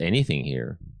wears anything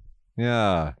here.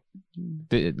 yeah.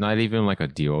 Not even like a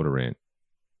deodorant.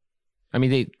 I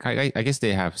mean, I guess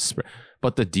they have,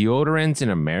 but the deodorants in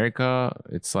America,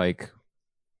 it's like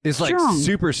It's like Strong.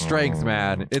 super strength,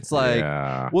 man. It's like,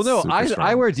 yeah, well, no, super I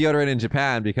strong. wear deodorant in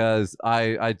Japan because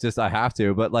I have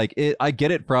to, but like I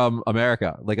get it from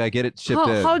America. Like I get it shipped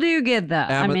in. How do you get that?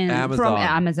 Amazon. from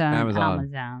Amazon.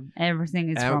 Amazon. Everything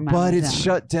is from But Amazon. it's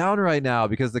shut down right now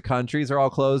because the countries are all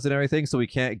closed and everything, so we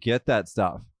can't get that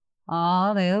stuff.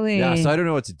 Oh, really? Yeah, so I don't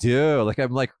know what to do. Like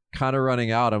I'm like kind of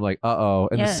running out. I'm like, and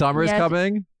the Yeah, summer's yeah.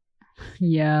 coming.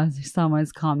 Yeah, summer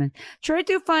is coming. Try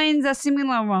to find the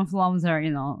similar one from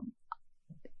the,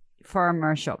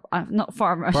 farmer shop. Not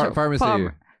farmer shop. Pharmacy.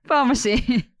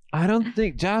 Pharmacy. I don't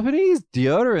think Japanese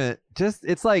deodorant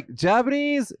it's like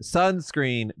Japanese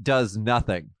sunscreen does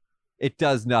nothing. It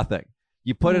does nothing.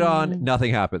 You put it on,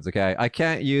 nothing happens, okay? I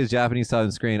can't use Japanese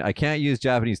sunscreen. I can't use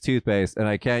Japanese toothpaste, and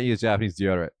I can't use Japanese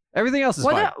deodorant. Everything else is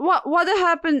fine. What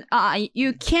happened?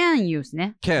 You can use,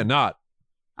 ne? Cannot.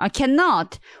 I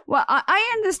cannot. Well,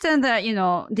 I understand that,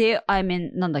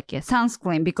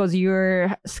 sunscreen because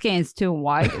your skin is too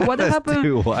white. What That's happened?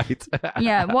 too white.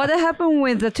 Yeah, what happened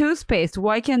with the toothpaste?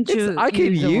 Why can't you? I can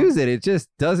use the use it. It just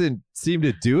doesn't seem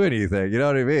to do anything. You know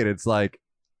what I mean? It's like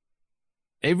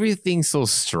everything's so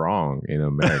strong in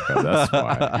America. That's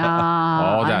why.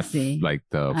 All I that see. like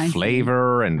the I see.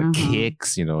 flavor and the Uh-huh.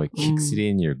 kicks, it kicks it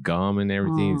in your gum and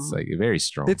everything. It's like very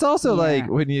strong. it's also Yeah. like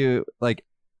when you like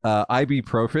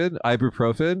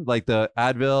ibuprofen, like the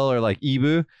Advil or like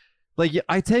Ibu. Like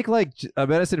I take like a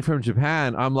medicine from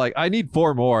Japan. I'm like, I need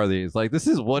 4 more of these. Like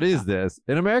what is this?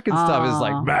 And American stuff is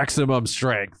like maximum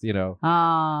strength,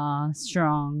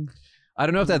 Strong. I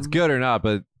don't know if that's good or not,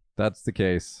 but that's the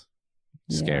case.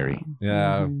 Scary.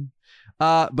 Yeah. Mhm.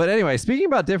 But anyway, speaking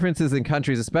about differences in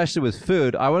countries, especially with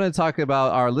food, I want to talk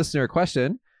about our listener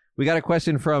question. We got a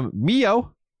question from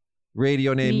Mio,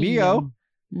 radio name Mio.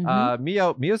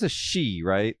 Mhm. Mio's a she,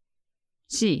 right?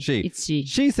 She. It's she.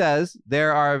 She says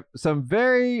there are some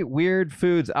very weird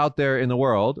foods out there in the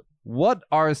world. What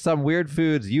are some weird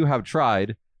foods you have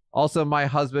tried? Also, my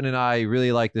husband and I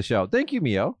really like the show. Thank you,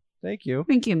 Mio. Thank you.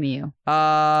 Thank you, Mio.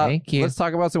 Thank you. Let's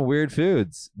talk about some weird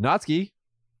foods. Natsuki,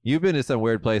 you've been to some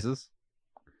weird places.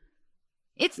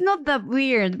 It's not that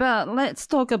weird, but let's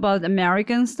talk about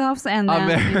American stuff and then,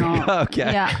 America,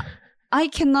 okay. Yeah. I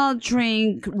cannot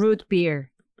drink root beer.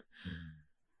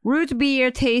 Root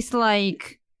beer tastes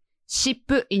like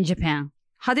shippu in Japan.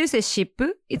 How do you say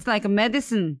shippu? It's like a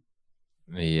medicine.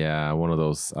 Yeah, one of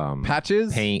those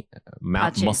Patches? paint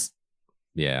Patches.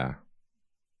 yeah.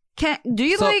 Do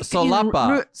you like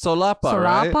solapa? Solapa,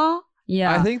 right? solapa?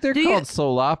 Yeah. I think they're Do you- called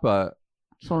solapa.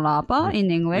 solapa in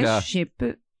English. Yeah. Ship.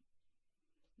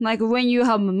 Like when you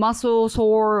have muscle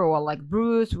sore or like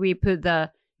bruise, we put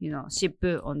the ship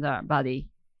on the body.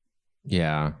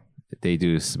 Yeah, they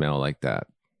do smell like that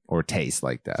or taste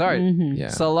like that. Sorry. Mhm. Yeah.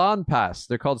 Salon pass.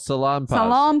 They're called salon pass.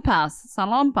 Salon pass.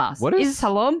 Salon pass. What is-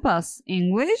 Salon pass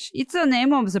English? It's the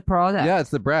name of the product. Yeah, it's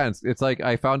the brand. It's like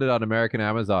I found it on American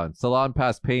Amazon. Salon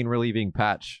pass pain relieving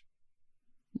patch.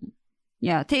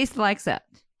 Yeah, tastes like that.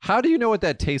 How do you know what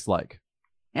that tastes like?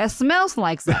 It smells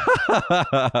like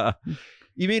that.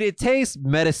 You mean it tastes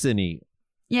medicine-y?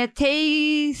 Yeah,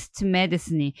 taste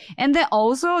medicine. And then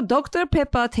also Dr.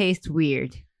 Pepper tastes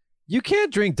weird. You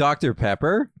can't drink Dr.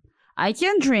 Pepper. I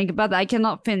can drink, but I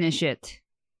cannot finish it.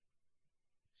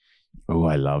 Oh,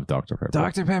 I love Dr. Pepper.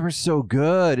 Dr. Pepper's so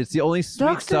good. It's the only sweet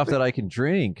Dr. stuff Pe- that I can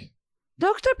drink.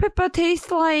 Dr. Pepper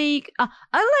tastes like... I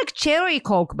like cherry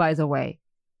Coke, by the way.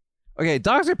 Okay,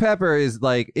 Dr. Pepper is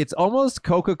like, it's almost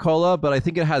Coca-Cola, but I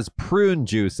think it has prune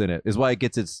juice in it, is why it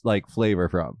gets its like flavor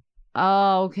from.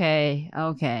 Oh, okay.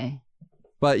 Okay.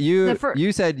 But you The fir-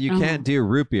 you said you can't do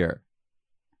root beer.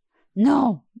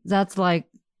 No, that's like...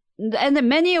 And then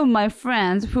many of my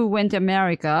friends who went to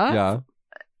America Yeah,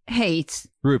 hate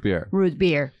root beer. root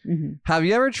beer. Mhm. Have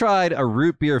you ever tried a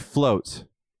root beer float,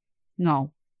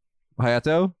 No.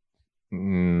 Hayato?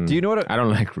 Do you know what? I don't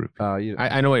like root.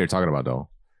 I know what you're talking about though.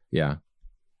 Yeah.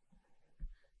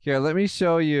 Here, let me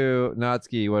show you,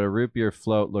 Natsuki, what a root beer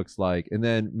float looks like, and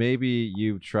then maybe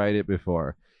you've tried it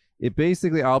before. It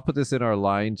basically, I'll put this in our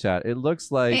line chat. It looks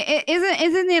like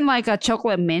Isn't it like a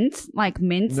chocolate mint? Like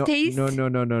mint no, taste?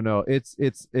 no.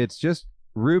 It's just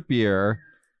root beer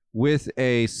with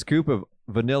a scoop of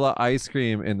vanilla ice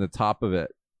cream in the top of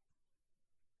it.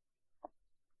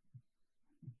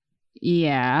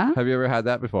 Yeah. Have you ever had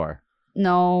that before?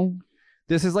 No.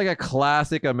 This is like a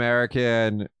classic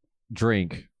American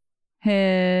drink.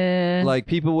 Like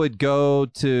people would go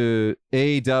to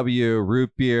AW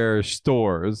root beer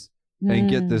stores and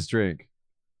get this drink.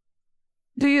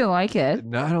 Do you like it?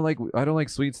 No, I don't like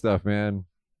sweet stuff, man.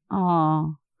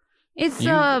 Oh. It's You-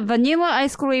 vanilla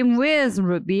ice cream with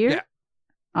root beer? Yeah.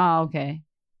 Oh, okay.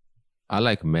 I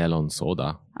like melon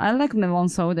soda. I like melon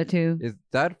soda too. Is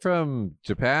that from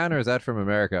Japan or is that from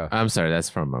America? I'm sorry, that's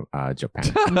from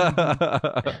Japan.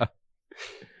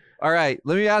 All right,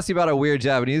 let me ask you about a weird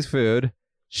Japanese food.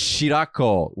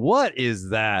 Shirako. What is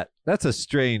that? That's a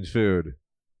strange food.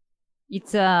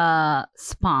 It's a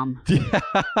spam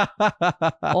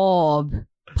orb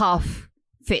puff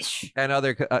fish. And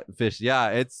other fish. Yeah,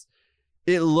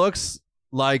 it looks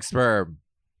like sperm.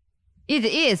 It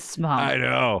is spam. I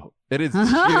know. It is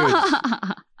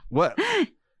huge. What?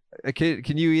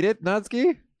 Can you eat it,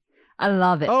 Natsuki? I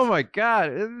love it. Oh my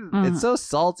god, it's so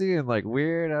salty and like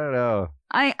weird. I don't know.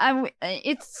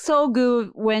 It's so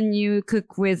good when you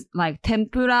cook with like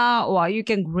tempura or you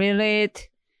can grill it,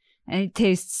 and it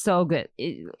tastes so good.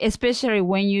 Especially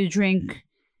when you drink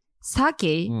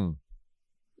sake, Mm.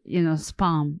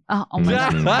 spam. Oh my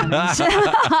god,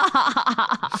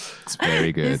 It's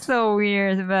very good. it's so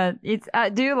weird, but it's.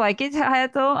 Do you like it,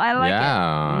 Hayato? I like it.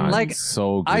 yeah, Like, it's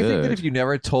so good. I think that if you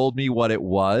never told me what it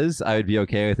was, I would be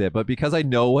okay with it. But because I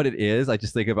know what it is, I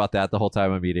just think about that the whole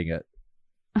time I'm eating it.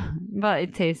 But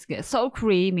it tastes good. So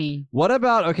creamy. What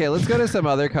about, okay, let's go to some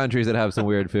other countries that have some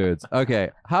weird foods. Okay,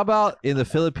 how about in the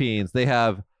Philippines, they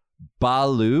have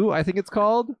balu, I think it's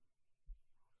called.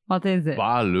 What is it?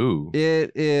 Balut.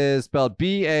 It is spelled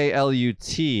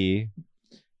B-A-L-U-T,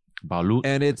 Balut.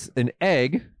 and it's an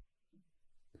egg.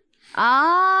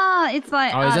 It's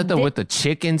like. Oh, is that the with the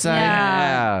chick inside?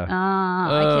 Yeah.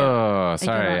 Oh,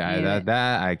 sorry. cannot eat it.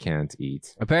 That I can't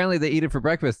eat. Apparently they eat it for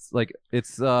breakfast. Like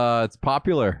it's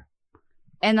popular.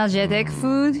 Energetic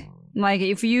food. Like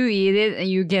if you eat it,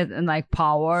 you get like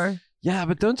power. Yeah,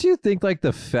 but don't you think like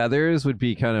the feathers would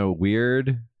be kind of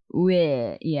weird?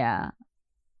 Yeah.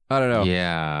 I don't know.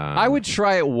 Yeah. I would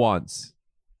try it once.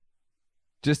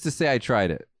 Just to say I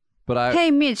tried it. But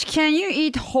Hey Mitch, can you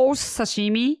eat horse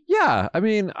sashimi? yeah, I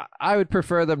mean, I would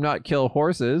prefer them not kill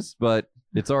horses, but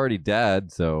it's already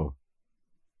dead, so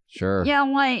sure. Yeah,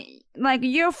 like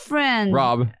your friend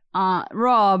Rob,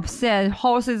 Rob said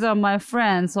horses are my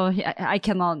friends, so I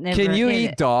cannot never. can you eat eat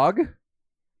it. dog?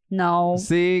 No.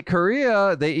 See,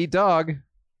 Korea, they eat dog.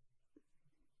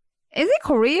 Is it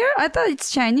Korea? I thought it's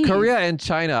Chinese. Korea and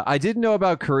China. I didn't know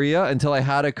about Korea until I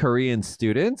had a Korean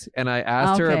student, and I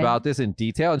asked her Okay. about this in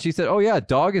detail, and she said, "Oh yeah,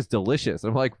 dog is delicious."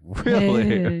 I'm like,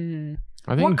 really?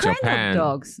 I think What kind Japan. of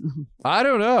dogs? I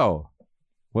don't know.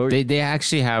 What They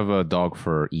actually have a dog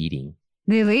for eating.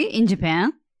 Really? In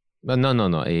Japan? No.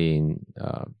 In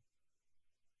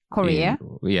Korea.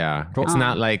 Yeah. It's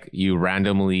not like you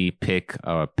randomly pick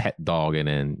a pet dog and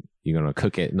then you're going to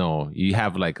cook it. No, you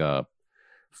have like a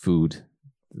food,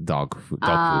 dog food.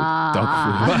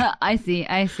 I see.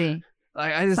 I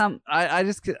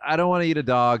don't want to eat a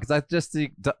dog because I just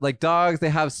think like dogs, they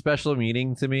have special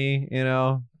meaning to me, you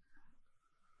know.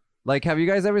 Like, have you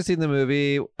guys ever seen the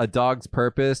movie A Dog's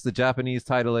Purpose? The Japanese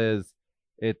title is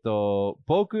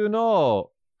Boku no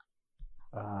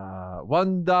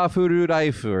Wonderful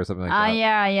Life or something like that.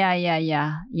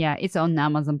 Yeah. It's on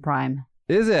Amazon Prime.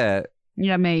 Is it?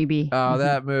 Yeah, maybe. Oh,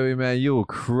 that movie, man, you will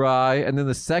cry. And then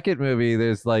the second movie,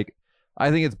 there's like,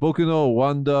 I think it's Boku no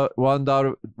Wonderful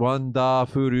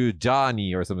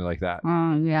Johnny or something like that.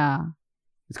 Yeah.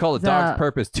 It's called A Dog's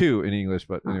Purpose 2 in English,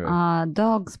 but anyway.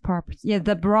 Dog's Purpose. Yeah,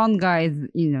 the brown guy is,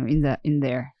 in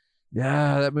there.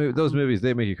 Yeah, that movie, those movies,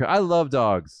 they make you cry. I love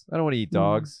dogs. I don't want to eat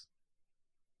dogs.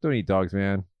 Don't eat dogs,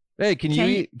 man. Hey, can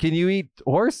you eat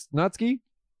horse, Natsuki?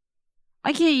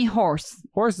 I can eat horse.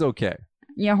 Horse is okay.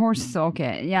 Yeah, horse is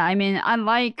okay. Yeah, I mean, I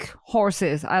like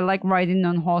horses. I like riding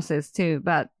on horses too,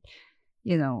 but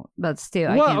but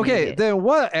still. Well, I can't eat okay, it. then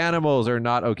what animals are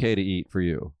not okay to eat for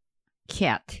you?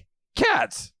 Cat.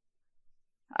 Cats.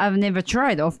 I've never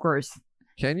tried, of course.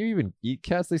 Can you even eat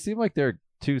cats? They seem like they're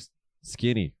too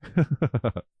skinny.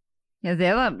 Yeah,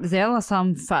 there are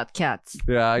some fat cats.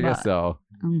 Yeah, I guess so.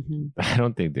 I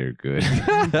don't think they're good.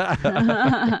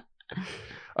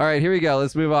 All right, here we go.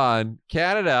 Let's move on.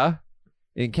 Canada.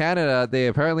 In Canada, they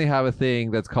apparently have a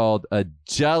thing that's called a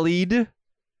jellied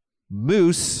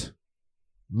moose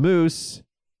nose.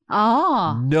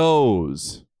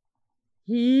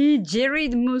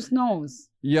 Jellied moose nose.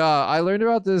 Yeah, I learned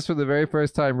about this for the very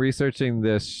first time researching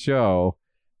this show,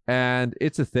 and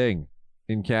it's a thing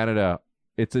in Canada.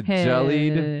 It's a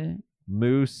jellied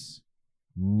moose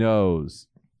nose.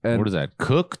 And what is that?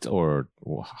 Cooked or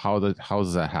how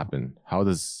does that happen?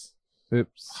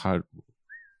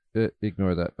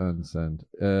 Ignore that unsend.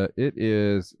 It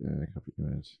is copy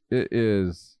image. It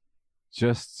is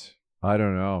just, I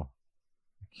don't know.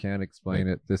 I can't explain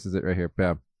it. This is it right here.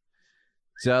 Bam.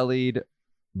 Jellied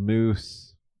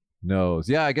moose nose.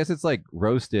 Yeah, I guess it's like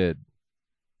roasted.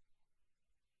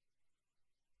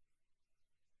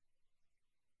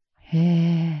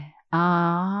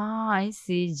 I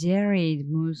see. Jellied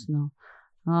moose nose.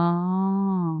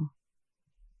 Oh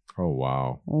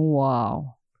wow.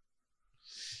 Wow.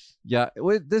 Yeah,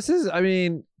 this is, I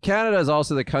mean, Canada is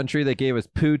also the country that gave us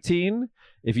poutine.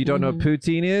 If you don't know what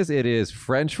poutine is, it is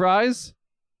French fries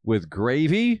with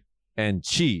gravy and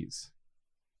cheese.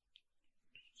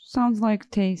 Sounds like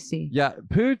tasty. Yeah,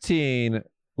 poutine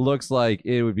looks like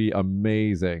it would be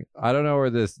amazing. I don't know where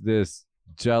this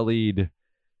jellied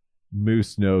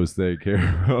moose nose thing came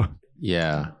from.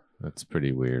 Yeah, that's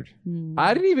pretty weird.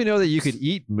 I didn't even know that you could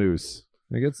eat moose.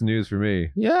 Like, it's news for me.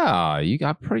 Yeah,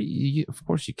 of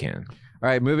course you can. All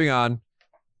right, moving on.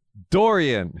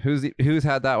 Dorian, who's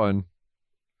had that one?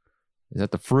 Is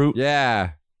that the fruit?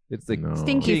 Yeah, it's the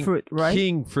stinky fruit, right?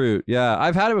 King fruit. Yeah,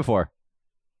 I've had it before.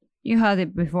 You had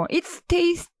it before. It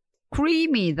tastes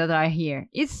creamy, that I hear.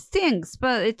 It stinks,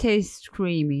 but it tastes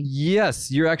creamy. Yes,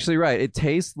 you're actually right. It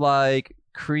tastes like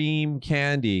cream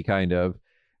candy, kind of.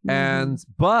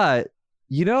 But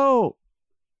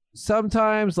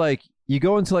sometimes like you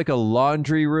go into like a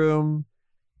laundry room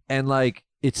and like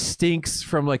it stinks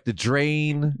from like the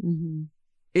drain.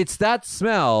 It's that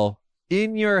smell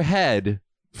in your head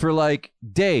for like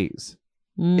days.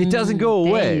 It doesn't go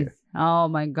away. Oh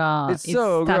my god. It's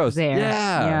so stuck gross. There.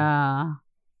 Yeah.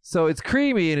 So it's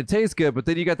creamy and it tastes good, but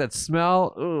then you got that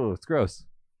smell. Oh, it's gross.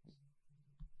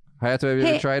 Hayato, have you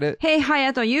ever tried it? Hey,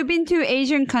 Hayato, you've been to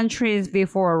Asian countries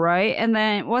before, right? And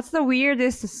then what's the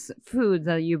weirdest food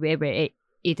that you've ever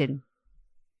eaten?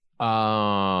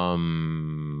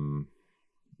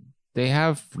 They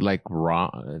have like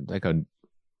a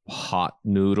hot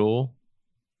noodle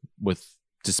with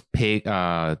just pig,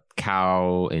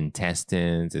 cow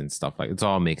intestines and stuff like it's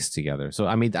all mixed together. So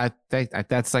I mean, I think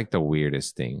that's like the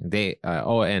weirdest thing. They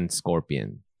and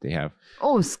scorpion. They have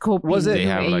scorpion. Was it? They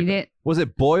have like was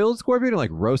it boiled scorpion or like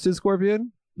roasted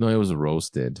scorpion? No, it was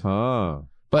roasted. Huh.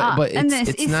 But it's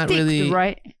it's not sticked, really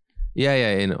right.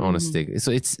 Yeah, on a stick.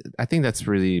 So I think that's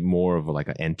really more of like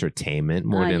an entertainment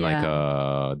more than like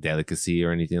a delicacy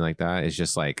or anything like that. It's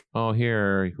just like, oh,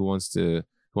 here, who wants to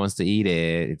eat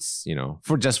it? It's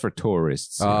for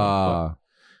tourists.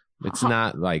 It's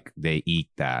not like they eat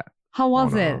that. How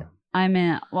was it? I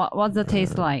mean, what's the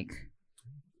taste like?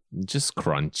 Just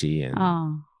crunchy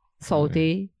and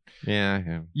salty.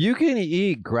 Yeah. You can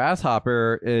eat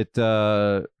grasshopper at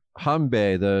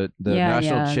Hanbei, the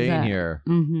national chain here.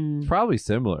 Mm-hmm. It's probably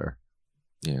similar.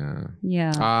 Yeah.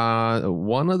 Yeah.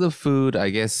 One of the food I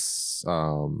guess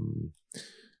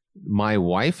my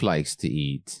wife likes to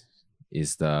eat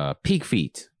is the pig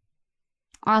feet.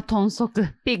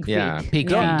 Tonsoku, pig feet. Yeah, pig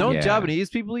Yeah. feet. Don't Yeah. Japanese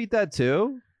people eat that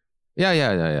too?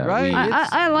 Yeah. Right? We-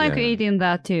 I like yeah. eating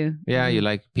that too. yeah, you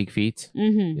like pig feet?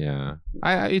 Mm-hmm.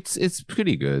 Yeah. It's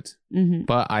pretty good. Mm-hmm.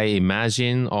 But I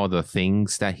imagine all the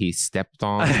things that he stepped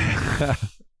on.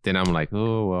 Then I'm like,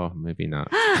 oh well, maybe not.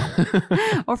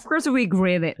 Of course, we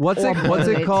grill it. What's or it what's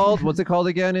boil it called? What's it called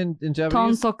again in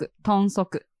Japanese?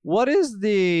 Tonsoku. What is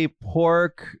the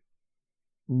pork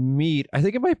meat? I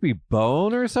think it might be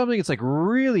bone or something. It's like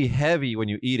really heavy when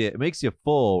you eat it. It makes you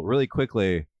full really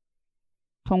quickly.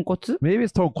 Tonkotsu? Maybe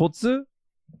it's tonkotsu?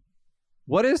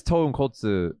 What is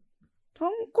tonkotsu?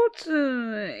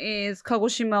 Tonkotsu is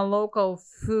Kagoshima local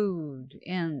food,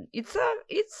 and it's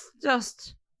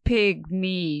just pig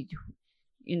meat,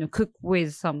 cooked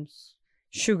with some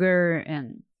sugar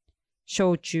and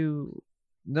shochu.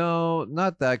 No,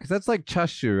 not that, because that's like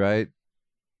chashu, right?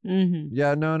 Mm-hmm.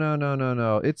 Yeah,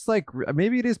 no. It's like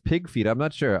maybe it is pig feet. I'm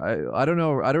not sure. I don't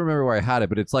know. I don't remember where I had it,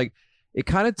 but it's like it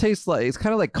kind of tastes like it's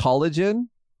kind of like collagen.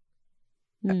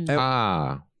 Mm.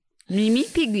 Ah. Mimi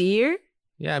pig ear?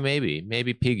 Yeah, maybe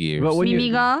pig ears. But when you-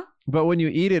 Mimi ga? But when you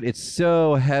eat it, it's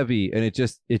so heavy and it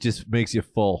just makes you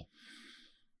full.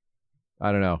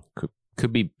 I don't know.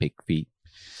 Could be pig feet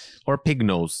or pig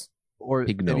nose. Or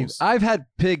Pig nose. I've had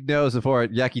pig nose before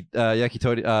at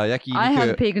yakitori yakiniku. I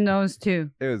had pig nose too.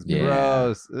 It was Yeah.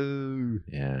 gross. Ooh.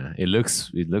 Yeah, it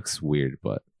looks weird,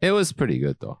 but it was pretty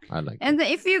good though. I like it. And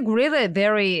if you grill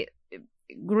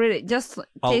it just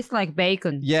tastes like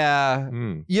bacon. Yeah.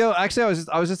 Mm. Actually,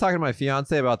 I was just talking to my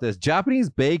fiance about this. Japanese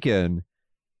bacon.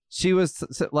 She was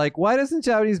like, "Why doesn't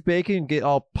Japanese bacon get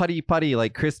all putty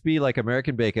like crispy like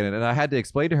American bacon?" And I had to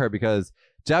explain to her because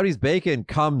Japanese bacon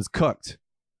comes cooked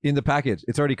in the package.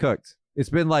 It's already cooked. It's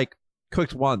been like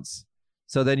cooked once,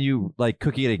 so then you like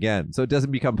cooking it again, so it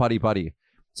doesn't become putty.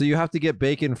 So you have to get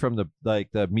bacon from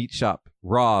the meat shop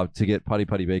raw to get putty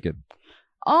bacon.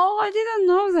 Oh, I didn't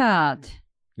know that.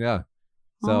 Yeah.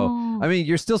 So Oh. I mean,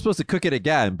 you're still supposed to cook it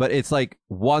again, but it's like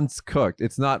once cooked.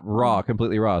 It's not raw,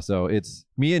 completely raw. So it's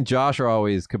me and Josh are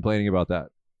always complaining about that.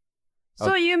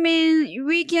 So you mean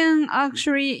we can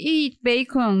actually eat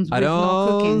bacons with I no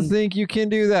don't cooking? think you can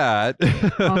do that.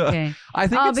 Okay. I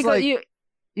think it's because like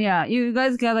you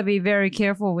guys gotta be very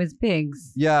careful with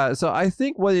pigs. yeah. So I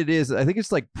think what it is, I think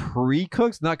it's like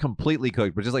pre-cooked, not completely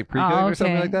cooked, but just like pre-cooked or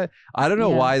something okay. like that. I don't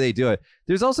know Yeah. why they do it.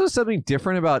 There's also something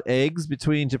different about eggs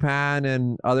between Japan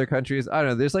and other countries. I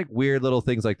don't know. There's like weird little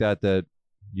things like that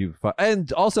you find.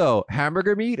 And also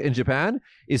hamburger meat in Japan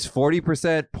is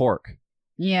 40% pork.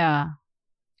 Yeah.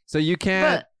 So you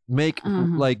can't make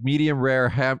Uh-huh. like medium rare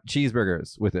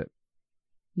cheeseburgers with it.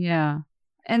 Yeah.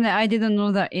 And I didn't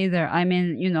know that either. I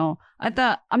mean, I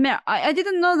thought I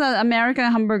didn't know that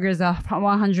American hamburgers are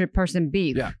 100%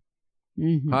 beef. Yeah.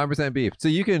 Mhm. 100% beef. So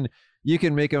you can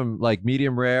make them like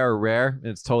medium rare or rare,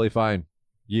 and it's totally fine.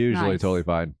 Usually Nice. totally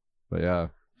fine. But yeah.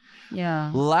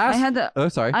 Yeah.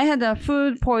 Last sorry. I had a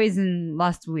food poison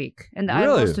last week, and I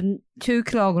Really? lost 2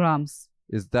 kilograms.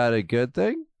 Is that a good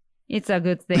thing? It's a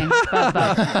good thing.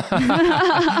 But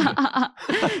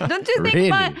don't you think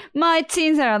Really? my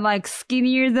teens are like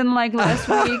skinnier than like last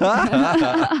week?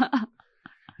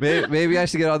 Maybe I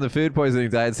should get on the food poisoning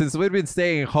diet since we've been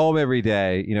staying home every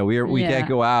day. We Yeah. can't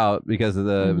go out because of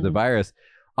the Mhm. virus.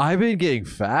 I've been getting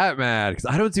fat, man, because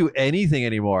I don't do anything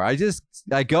anymore. I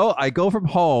go from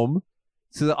home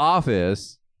to the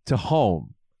office to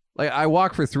home. Like I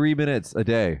walk for 3 minutes a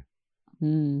day.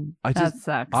 That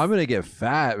sucks. I'm gonna get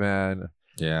fat, man.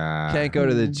 Yeah. Can't go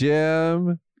to the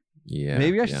gym. Yeah.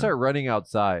 Maybe I should yeah. start running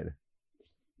outside.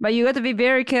 But you got to be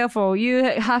very careful. You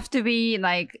have to be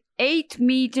like 8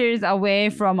 meters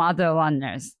away from other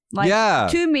runners. Like Yeah.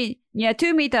 2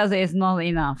 meters is not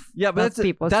enough. Yeah, but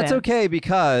that's say. okay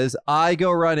because I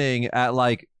go running at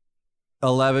like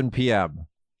 11 p.m.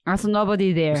 So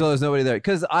nobody there. So there's nobody there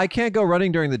because I can't go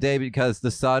running during the day because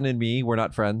the sun and me we're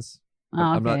not friends.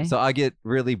 I'm okay. not, so I get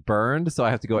really burned. So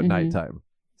I have to go at Mhm. nighttime.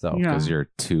 So Yeah. Because you're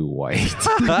too white.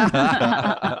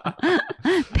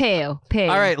 Pale. all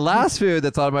right, last food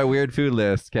that's on my weird food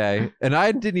list. Okay, and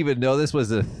I didn't even know this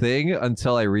was a thing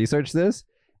until I researched this.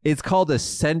 It's called a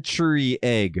century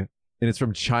egg, and it's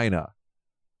from China.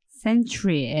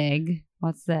 Century egg.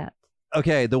 What's that?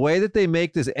 Okay, the way that they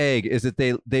make this egg is that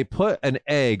they put an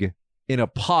egg in a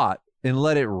pot and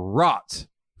let it rot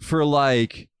for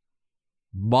like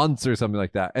months or something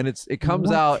like that, and it comes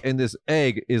What? out and this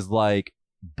egg is like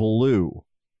blue.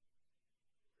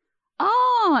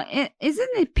 Oh, No, isn't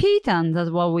it pitan? That's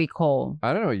what we call.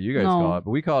 I don't know what you guys No. call it,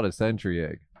 but we call it a century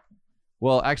egg.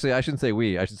 Well, actually, I shouldn't say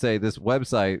we. I should say this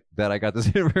website that I got this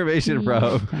information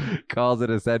from calls it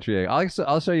a century egg.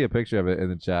 I'll show you a picture of it in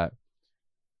the chat.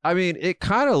 I mean, it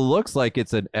kind of looks like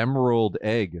it's an emerald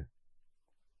egg.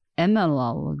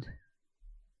 Emerald.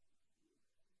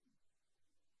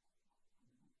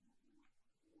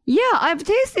 Yeah, I've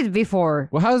tasted before.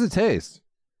 Well, how does it taste?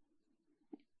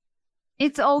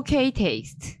 It's okay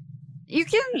taste. You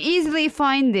can easily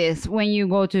find this when you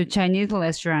go to Chinese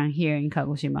restaurant here in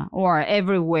Kagoshima or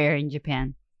everywhere in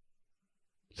Japan.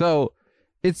 So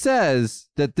it says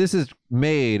that this is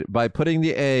made by putting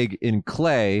the egg in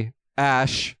clay,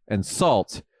 ash, and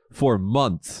salt for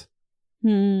months,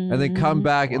 and then come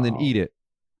back and then Wow. eat it.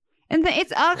 And then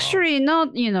it's actually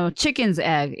not, chicken's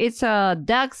egg. It's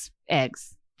duck's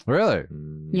eggs. Really?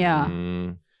 Yeah.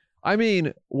 Mm. I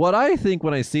mean, what I think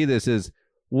when I see this is,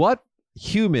 what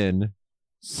human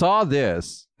saw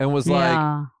this and was like,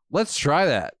 Yeah. let's try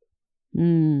that?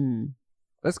 Mm.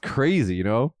 That's crazy, you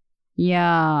know?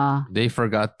 Yeah. They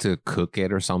forgot to cook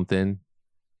it or something.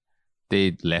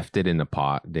 They left it in the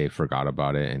pot. They forgot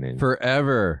about it, and then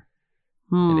Forever.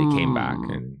 they came back Hmm.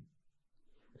 and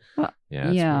Well, yeah,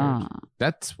 that's yeah. weird.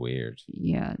 That's weird.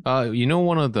 Yeah. You know,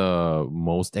 one of the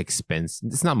most expensive.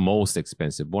 It's not most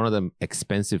expensive. One of the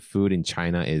expensive food in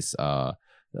China is a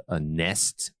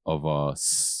nest of a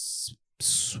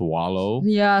swallow.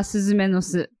 Yeah, suzume no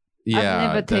su. Yeah, I've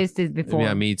never that- tasted before.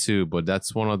 Yeah, me too. But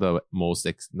that's one of the most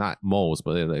not most,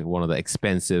 but like one of the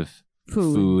expensive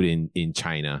Food. in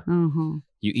China. Uh-huh.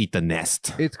 You eat the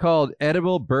nest. It's called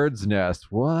edible bird's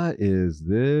nest. What is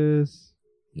this?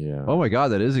 Yeah. Oh my God,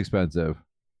 that is expensive.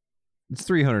 It's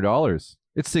 $300.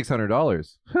 It's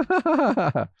 $600.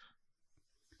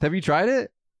 Have you tried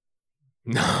it?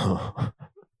 No.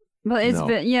 But it's No.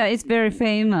 it's very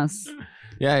famous.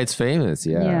 Yeah, it's famous.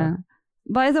 Yeah.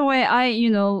 By the way, I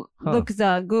Huh. looked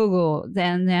at Google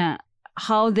then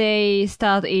how they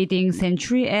start eating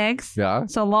century eggs. Yeah.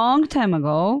 So long time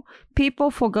ago,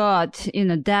 people forgot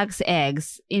duck's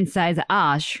eggs inside the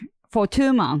ash for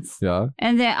 2 months. Yeah.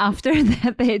 And then after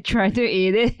that, they tried to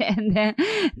eat it, and then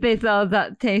they thought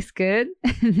that tastes good,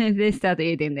 and then they started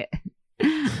eating it.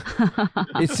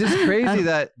 It's just crazy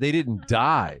that they didn't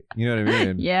die. You know what I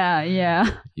mean? Yeah, yeah.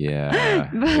 Yeah.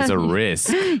 It's a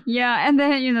risk. Yeah, and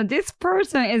then this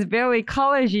person is very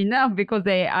college enough because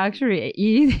they actually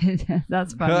eat it.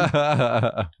 That's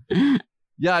funny.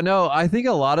 Yeah, no, I think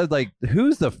a lot of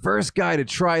who's the first guy to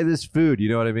try this food? You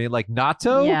know what I mean? Like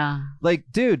natto? Yeah. Like,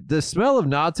 dude, the smell of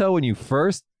natto when you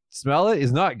first smell it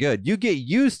is not good. You get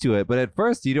used to it, but at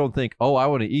first you don't think, oh, I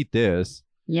want to eat this.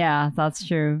 Yeah, that's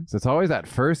true. So it's always that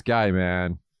first guy,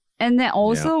 man. And then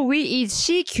also we eat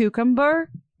sea cucumber,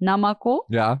 namako.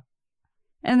 Yeah.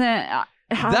 And then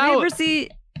have That you w- ever seen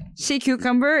sea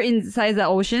cucumber inside the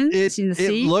ocean? It, in the it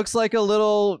sea? looks like a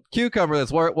little cucumber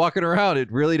that's walking around. It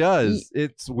really does.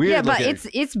 It's weird. Yeah, but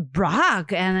looking. it's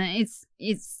black and it's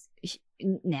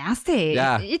nasty.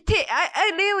 Yeah.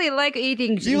 I really like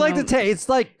eating. Do you like the taste? It's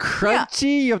like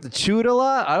crunchy. You have to chew it a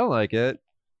lot. I don't like it.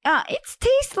 It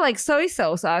tastes like soy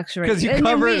sauce actually. Because you And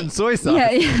then cover we- it in soy sauce.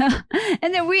 Yeah, yeah.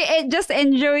 And then we just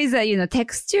enjoy the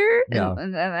texture Yeah.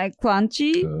 and like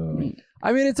crunchy.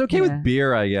 I mean, it's okay Yeah. with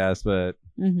beer, I guess, but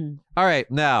Hmm. all right.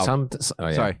 Now, Oh,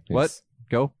 yeah. sorry. What? It's-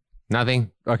 Go.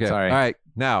 Nothing. Okay. Sorry. All right.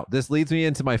 Now, this leads me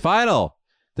into my final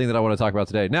thing that I want to talk about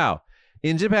today. Now,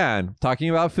 in Japan, talking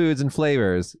about foods and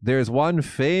flavors, there's one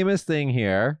famous thing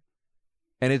here,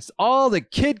 and it's all the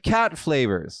Kit Kat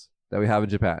flavors that we have in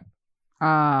Japan.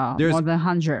 There's- More than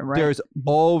 100, right? There's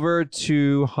over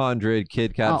 200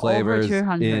 Kit Kat Oh, over flavors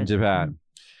 200. in Japan.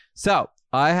 So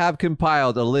I have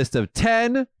compiled a list of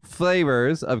 10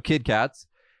 flavors of Kit Kats,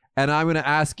 and I'm going to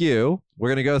ask you, we're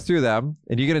going to go through them,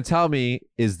 and you're going to tell me,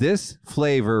 is this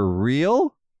flavor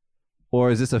real or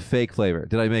is this a fake flavor?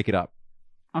 Did I make it up?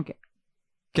 Okay.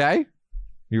 Okay?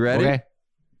 You ready? Okay.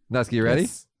 Natsuki, you ready?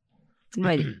 Yes.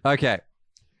 Ready. Okay.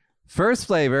 First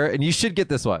flavor, and you should get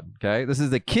this one. Okay, this is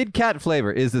the Kit Kat flavor.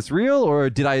 Is this real or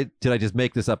did I just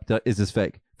make this up? Is this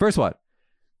fake? First one,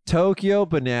 Tokyo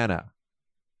banana.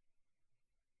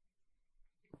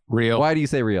 Real. Why do you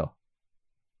say real?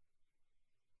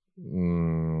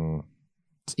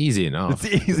 It's easy enough.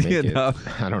 It's easy to make it.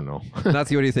 enough. I don't know.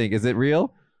 Natsuki, what do you think? Is it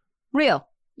real? Real.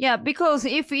 Yeah, because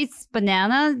if it's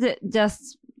banana,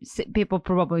 people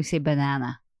probably say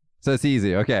banana. So it's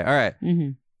easy. Okay, all right. Hmm.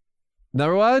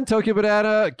 Number one, Tokyo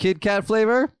banana Kit Kat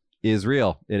flavor is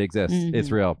real. It exists. Mhm. It's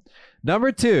real.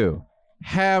 Number two,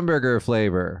 hamburger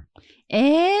flavor.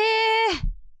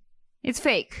 It's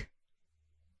fake.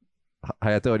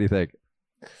 Hayato, what do you think?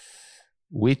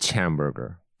 Which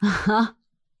hamburger?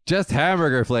 Just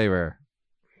hamburger flavor.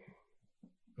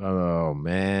 Oh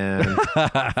man.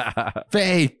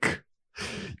 Fake.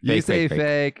 You Fake, say fake,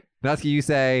 fake. Natsuki, you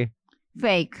say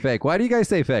Fake. fake. Why do you guys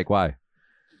say fake? Why?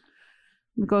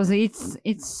 Because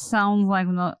it sounds like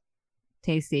not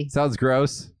tasty. Sounds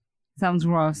gross. Sounds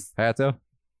gross. Hayato?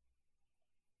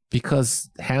 Because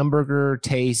hamburger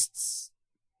tastes,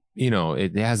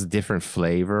 it has a different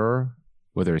flavor,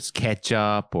 whether it's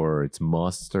ketchup or it's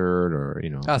mustard or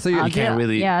Oh, so you you can't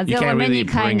really there you are can't many really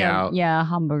kind bring of out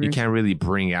hamburgers. you can't really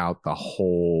bring out the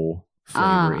whole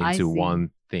flavor I into see. one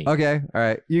thing. Okay, all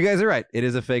right. You guys are right. It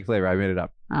is a fake flavor. I made it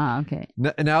up. Okay.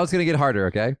 Now it's gonna get harder.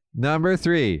 Okay. Number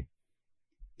 3,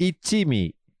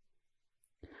 ichimi.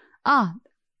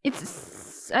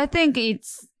 It's. I think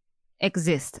it's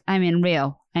exist. I mean,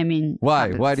 real. I mean, Why?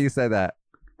 happens. Why do you say that?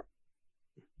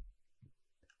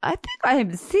 I think I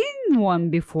have seen one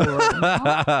before.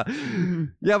 No?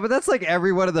 Yeah, but that's like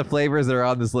every one of the flavors that are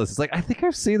on this list. It's like I think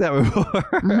I've seen that before.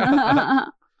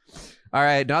 All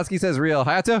right, Natsuki says real.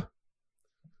 Hayato?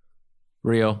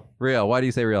 Real. Real. Why do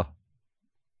you say real?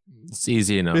 It's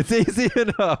easy enough. It's easy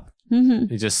enough.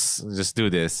 You just do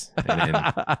this and then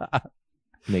All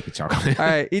make it chocolate.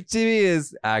 right, ichimi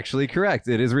is actually correct.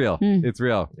 It is real. Mm. It's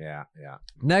real. Yeah.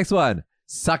 Next one,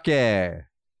 sake. Sake.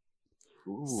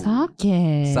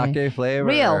 Sake flavor.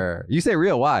 Real. You say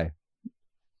real. Why?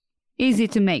 Easy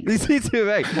to make. Easy to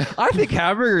make. I think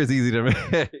hamburger is easy to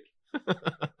make.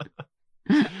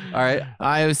 All right.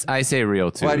 I say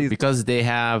real too. Why do you- because they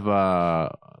have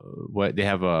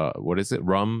what is it?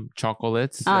 Rum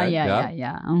chocolates. Oh Yeah.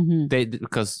 yeah.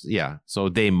 Mm-hmm. So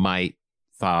they might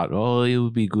thought, oh, it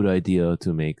would be a good idea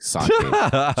to make sake.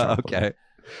 chocolate. Okay.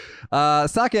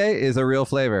 Sake is a real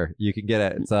flavor. You can get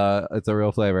it. It's a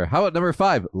real flavor. How about number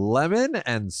 5? Lemon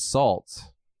and salt.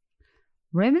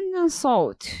 Lemon and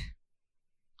salt.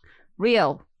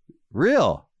 Real.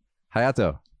 Real.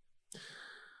 Hayato.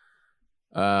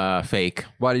 Fake.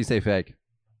 Why do you say fake?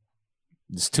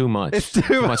 It's too much. It's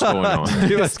too much going on.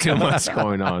 Too It's too much. much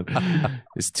going on.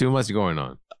 It's too much going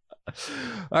on.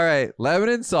 All right. Lemon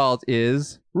and salt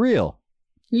is real.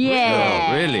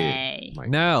 Yeah. really? My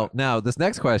Now, this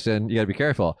next question, you got to be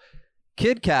careful.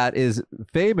 Kit Kat is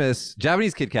famous,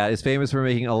 Japanese Kit Kat is famous for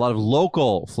making a lot of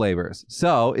local flavors.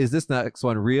 So, is this next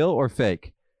one real or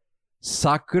fake?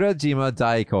 Sakurajima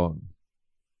Daikon.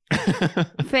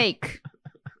 Fake.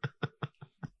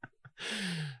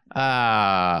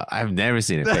 I've never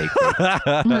seen a fake.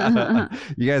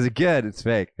 You guys are good. It's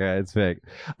fake. Yeah, it's fake.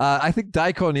 I think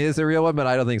Daikon is a real one, but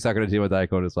I don't think Sakurajima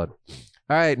Daikon is one.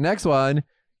 All right, next one.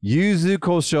 Yuzu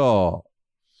Kosho.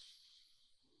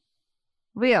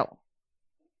 Real.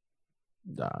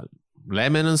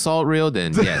 Lemon and salt real?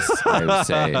 Then yes, I would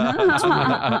say.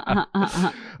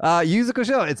 Yuzu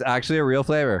Kosho. It's actually a real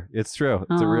flavor. It's true.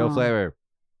 It's a real Oh. flavor.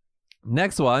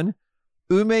 Next one.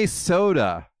 Ume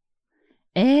soda.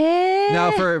 Eh.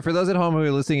 Now, for those at home who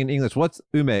are listening in English, what's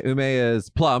ume? Ume is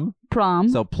plum. Plum.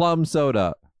 So plum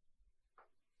soda.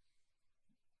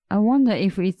 I wonder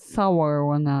if it's sour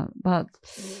or not, but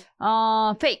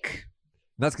fake.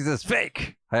 Natsuki says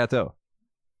fake. Hayato.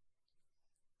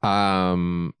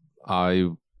 I'll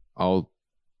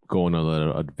go on a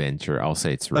little adventure. I'll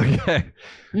say it's real. Okay.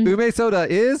 Ume soda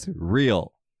is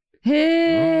real.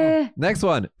 Hey. Next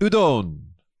one. Udon.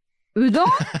 Udon?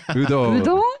 Udon.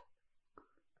 Udon?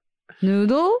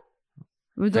 Noodle?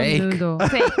 Udon Fake. noodle.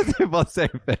 Fake. They both say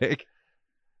fake.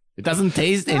 It doesn't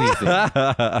taste anything.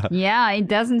 Yeah, it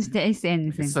doesn't taste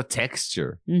anything. It's the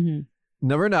texture. Mm-hmm.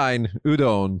 Number 9,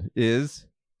 udon is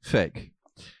fake.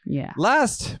 Yeah.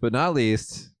 Last but not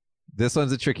least, this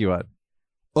one's a tricky one.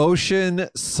 Ocean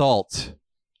salt.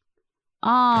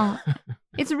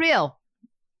 It's real.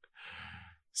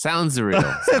 Sounds real.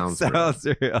 Sounds real. Sounds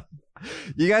real.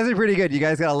 You guys are pretty good. You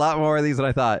guys got a lot more of these than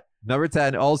I thought. Number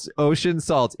 10, ocean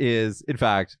salt is, in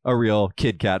fact, a real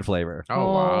Kit Kat flavor.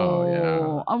 Oh, wow.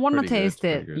 Yeah. I want to Pretty good, taste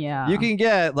pretty it. good. Yeah. You can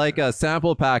get like a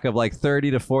sample pack of like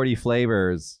 30 to 40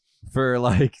 flavors for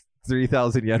like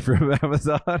 3,000 yen from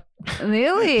Amazon.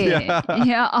 Really? Yeah.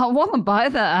 Yeah, I want to buy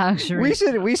that actually.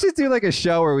 We should do like a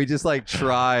show where we just like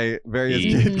try various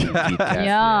Eat Kit Kit Kats. Kat.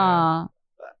 Yeah.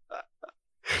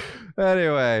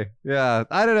 Anyway, yeah,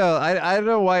 I don't know. I don't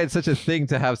know why it's such a thing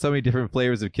to have so many different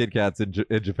flavors of Kit Kats in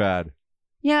Japan.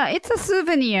 Yeah, it's a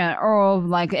souvenir of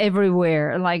like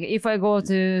everywhere. Like if I go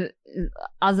to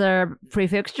other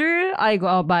prefecture, I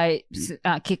go buy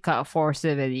Kit Kat for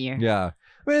souvenir. Yeah,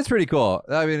 I mean it's pretty cool.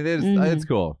 I mean it is. Mhm. It's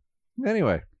cool.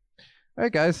 Anyway, all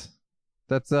right, guys,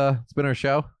 that's it's been our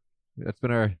show. That's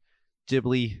been our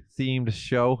Ghibli themed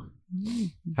show.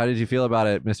 How did you feel about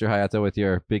it, Mr. Hayato, with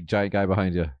your big giant guy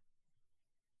behind you?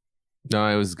 No,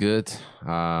 it was good.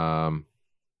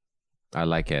 I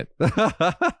like it.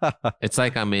 It's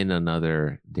like I'm in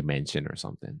another dimension or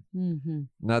something. Mm-hmm.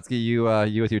 Natsuki, you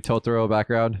with your Totoro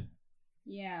background?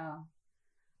 Yeah.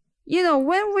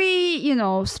 When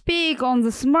we, speak on the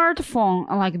smartphone,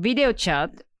 like video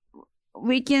chat,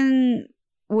 we can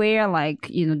wear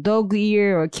like, dog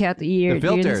ear or cat ear. The Do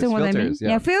you filters, understand what I mean? filters,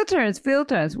 yeah.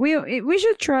 Filters. We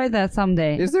should try that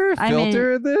someday. Is there a I mean-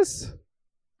 filter in this?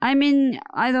 I mean,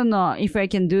 I don't know if I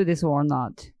can do this or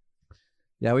not.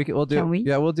 Yeah, we'll do Can it. we?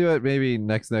 Yeah, we'll do it maybe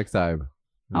next time.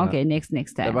 Yeah. Okay, next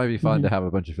time. That might be fun to have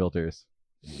a bunch of filters.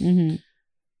 Mm-hmm.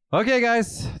 Okay,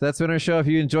 guys, that's been our show. If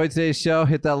you enjoyed today's show,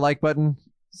 hit that like button,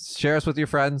 share us with your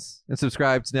friends, and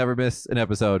subscribe to never miss an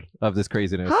episode of this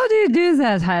craziness. How do you do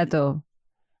that, Hayato?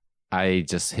 I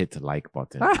just hit the like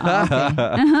button. Okay.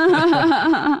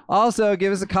 Also,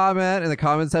 give us a comment in the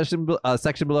comment section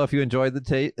below if you enjoyed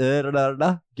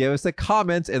give us a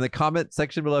comment in the comment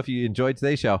section below if you enjoyed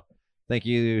today's show. Thank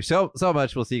you so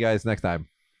much. We'll see you guys next time.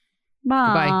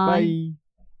 Bye. Bye.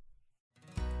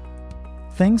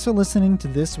 Thanks for listening to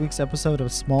this week's episode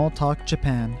of Small Talk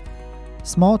Japan.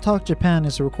 Small Talk Japan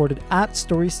is recorded at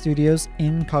Story Studios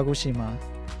in Kagoshima.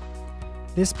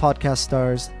 This podcast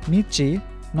stars Michi,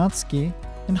 Natsuki,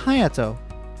 and Hayato.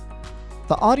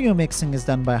 The audio mixing is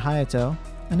done by Hayato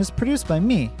and is produced by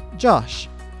me, Josh,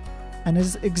 and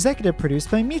is executive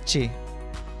produced by Michi.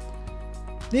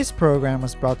 This program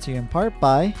was brought to you in part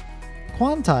by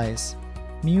Quantize,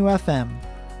 Miu FM,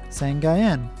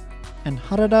 Sangayen, and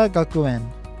Harada Gakuen.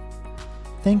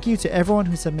 Thank you to everyone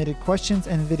who submitted questions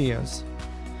and videos.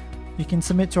 You can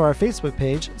submit to our Facebook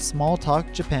page, Small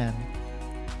Talk Japan.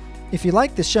 If you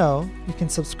like the show, you can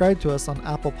subscribe to us on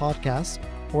Apple Podcasts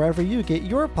or wherever you get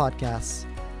your podcasts.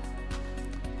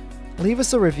 Leave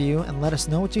us a review and let us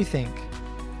know what you think.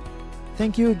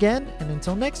 Thank you again, and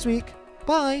until next week,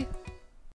 bye!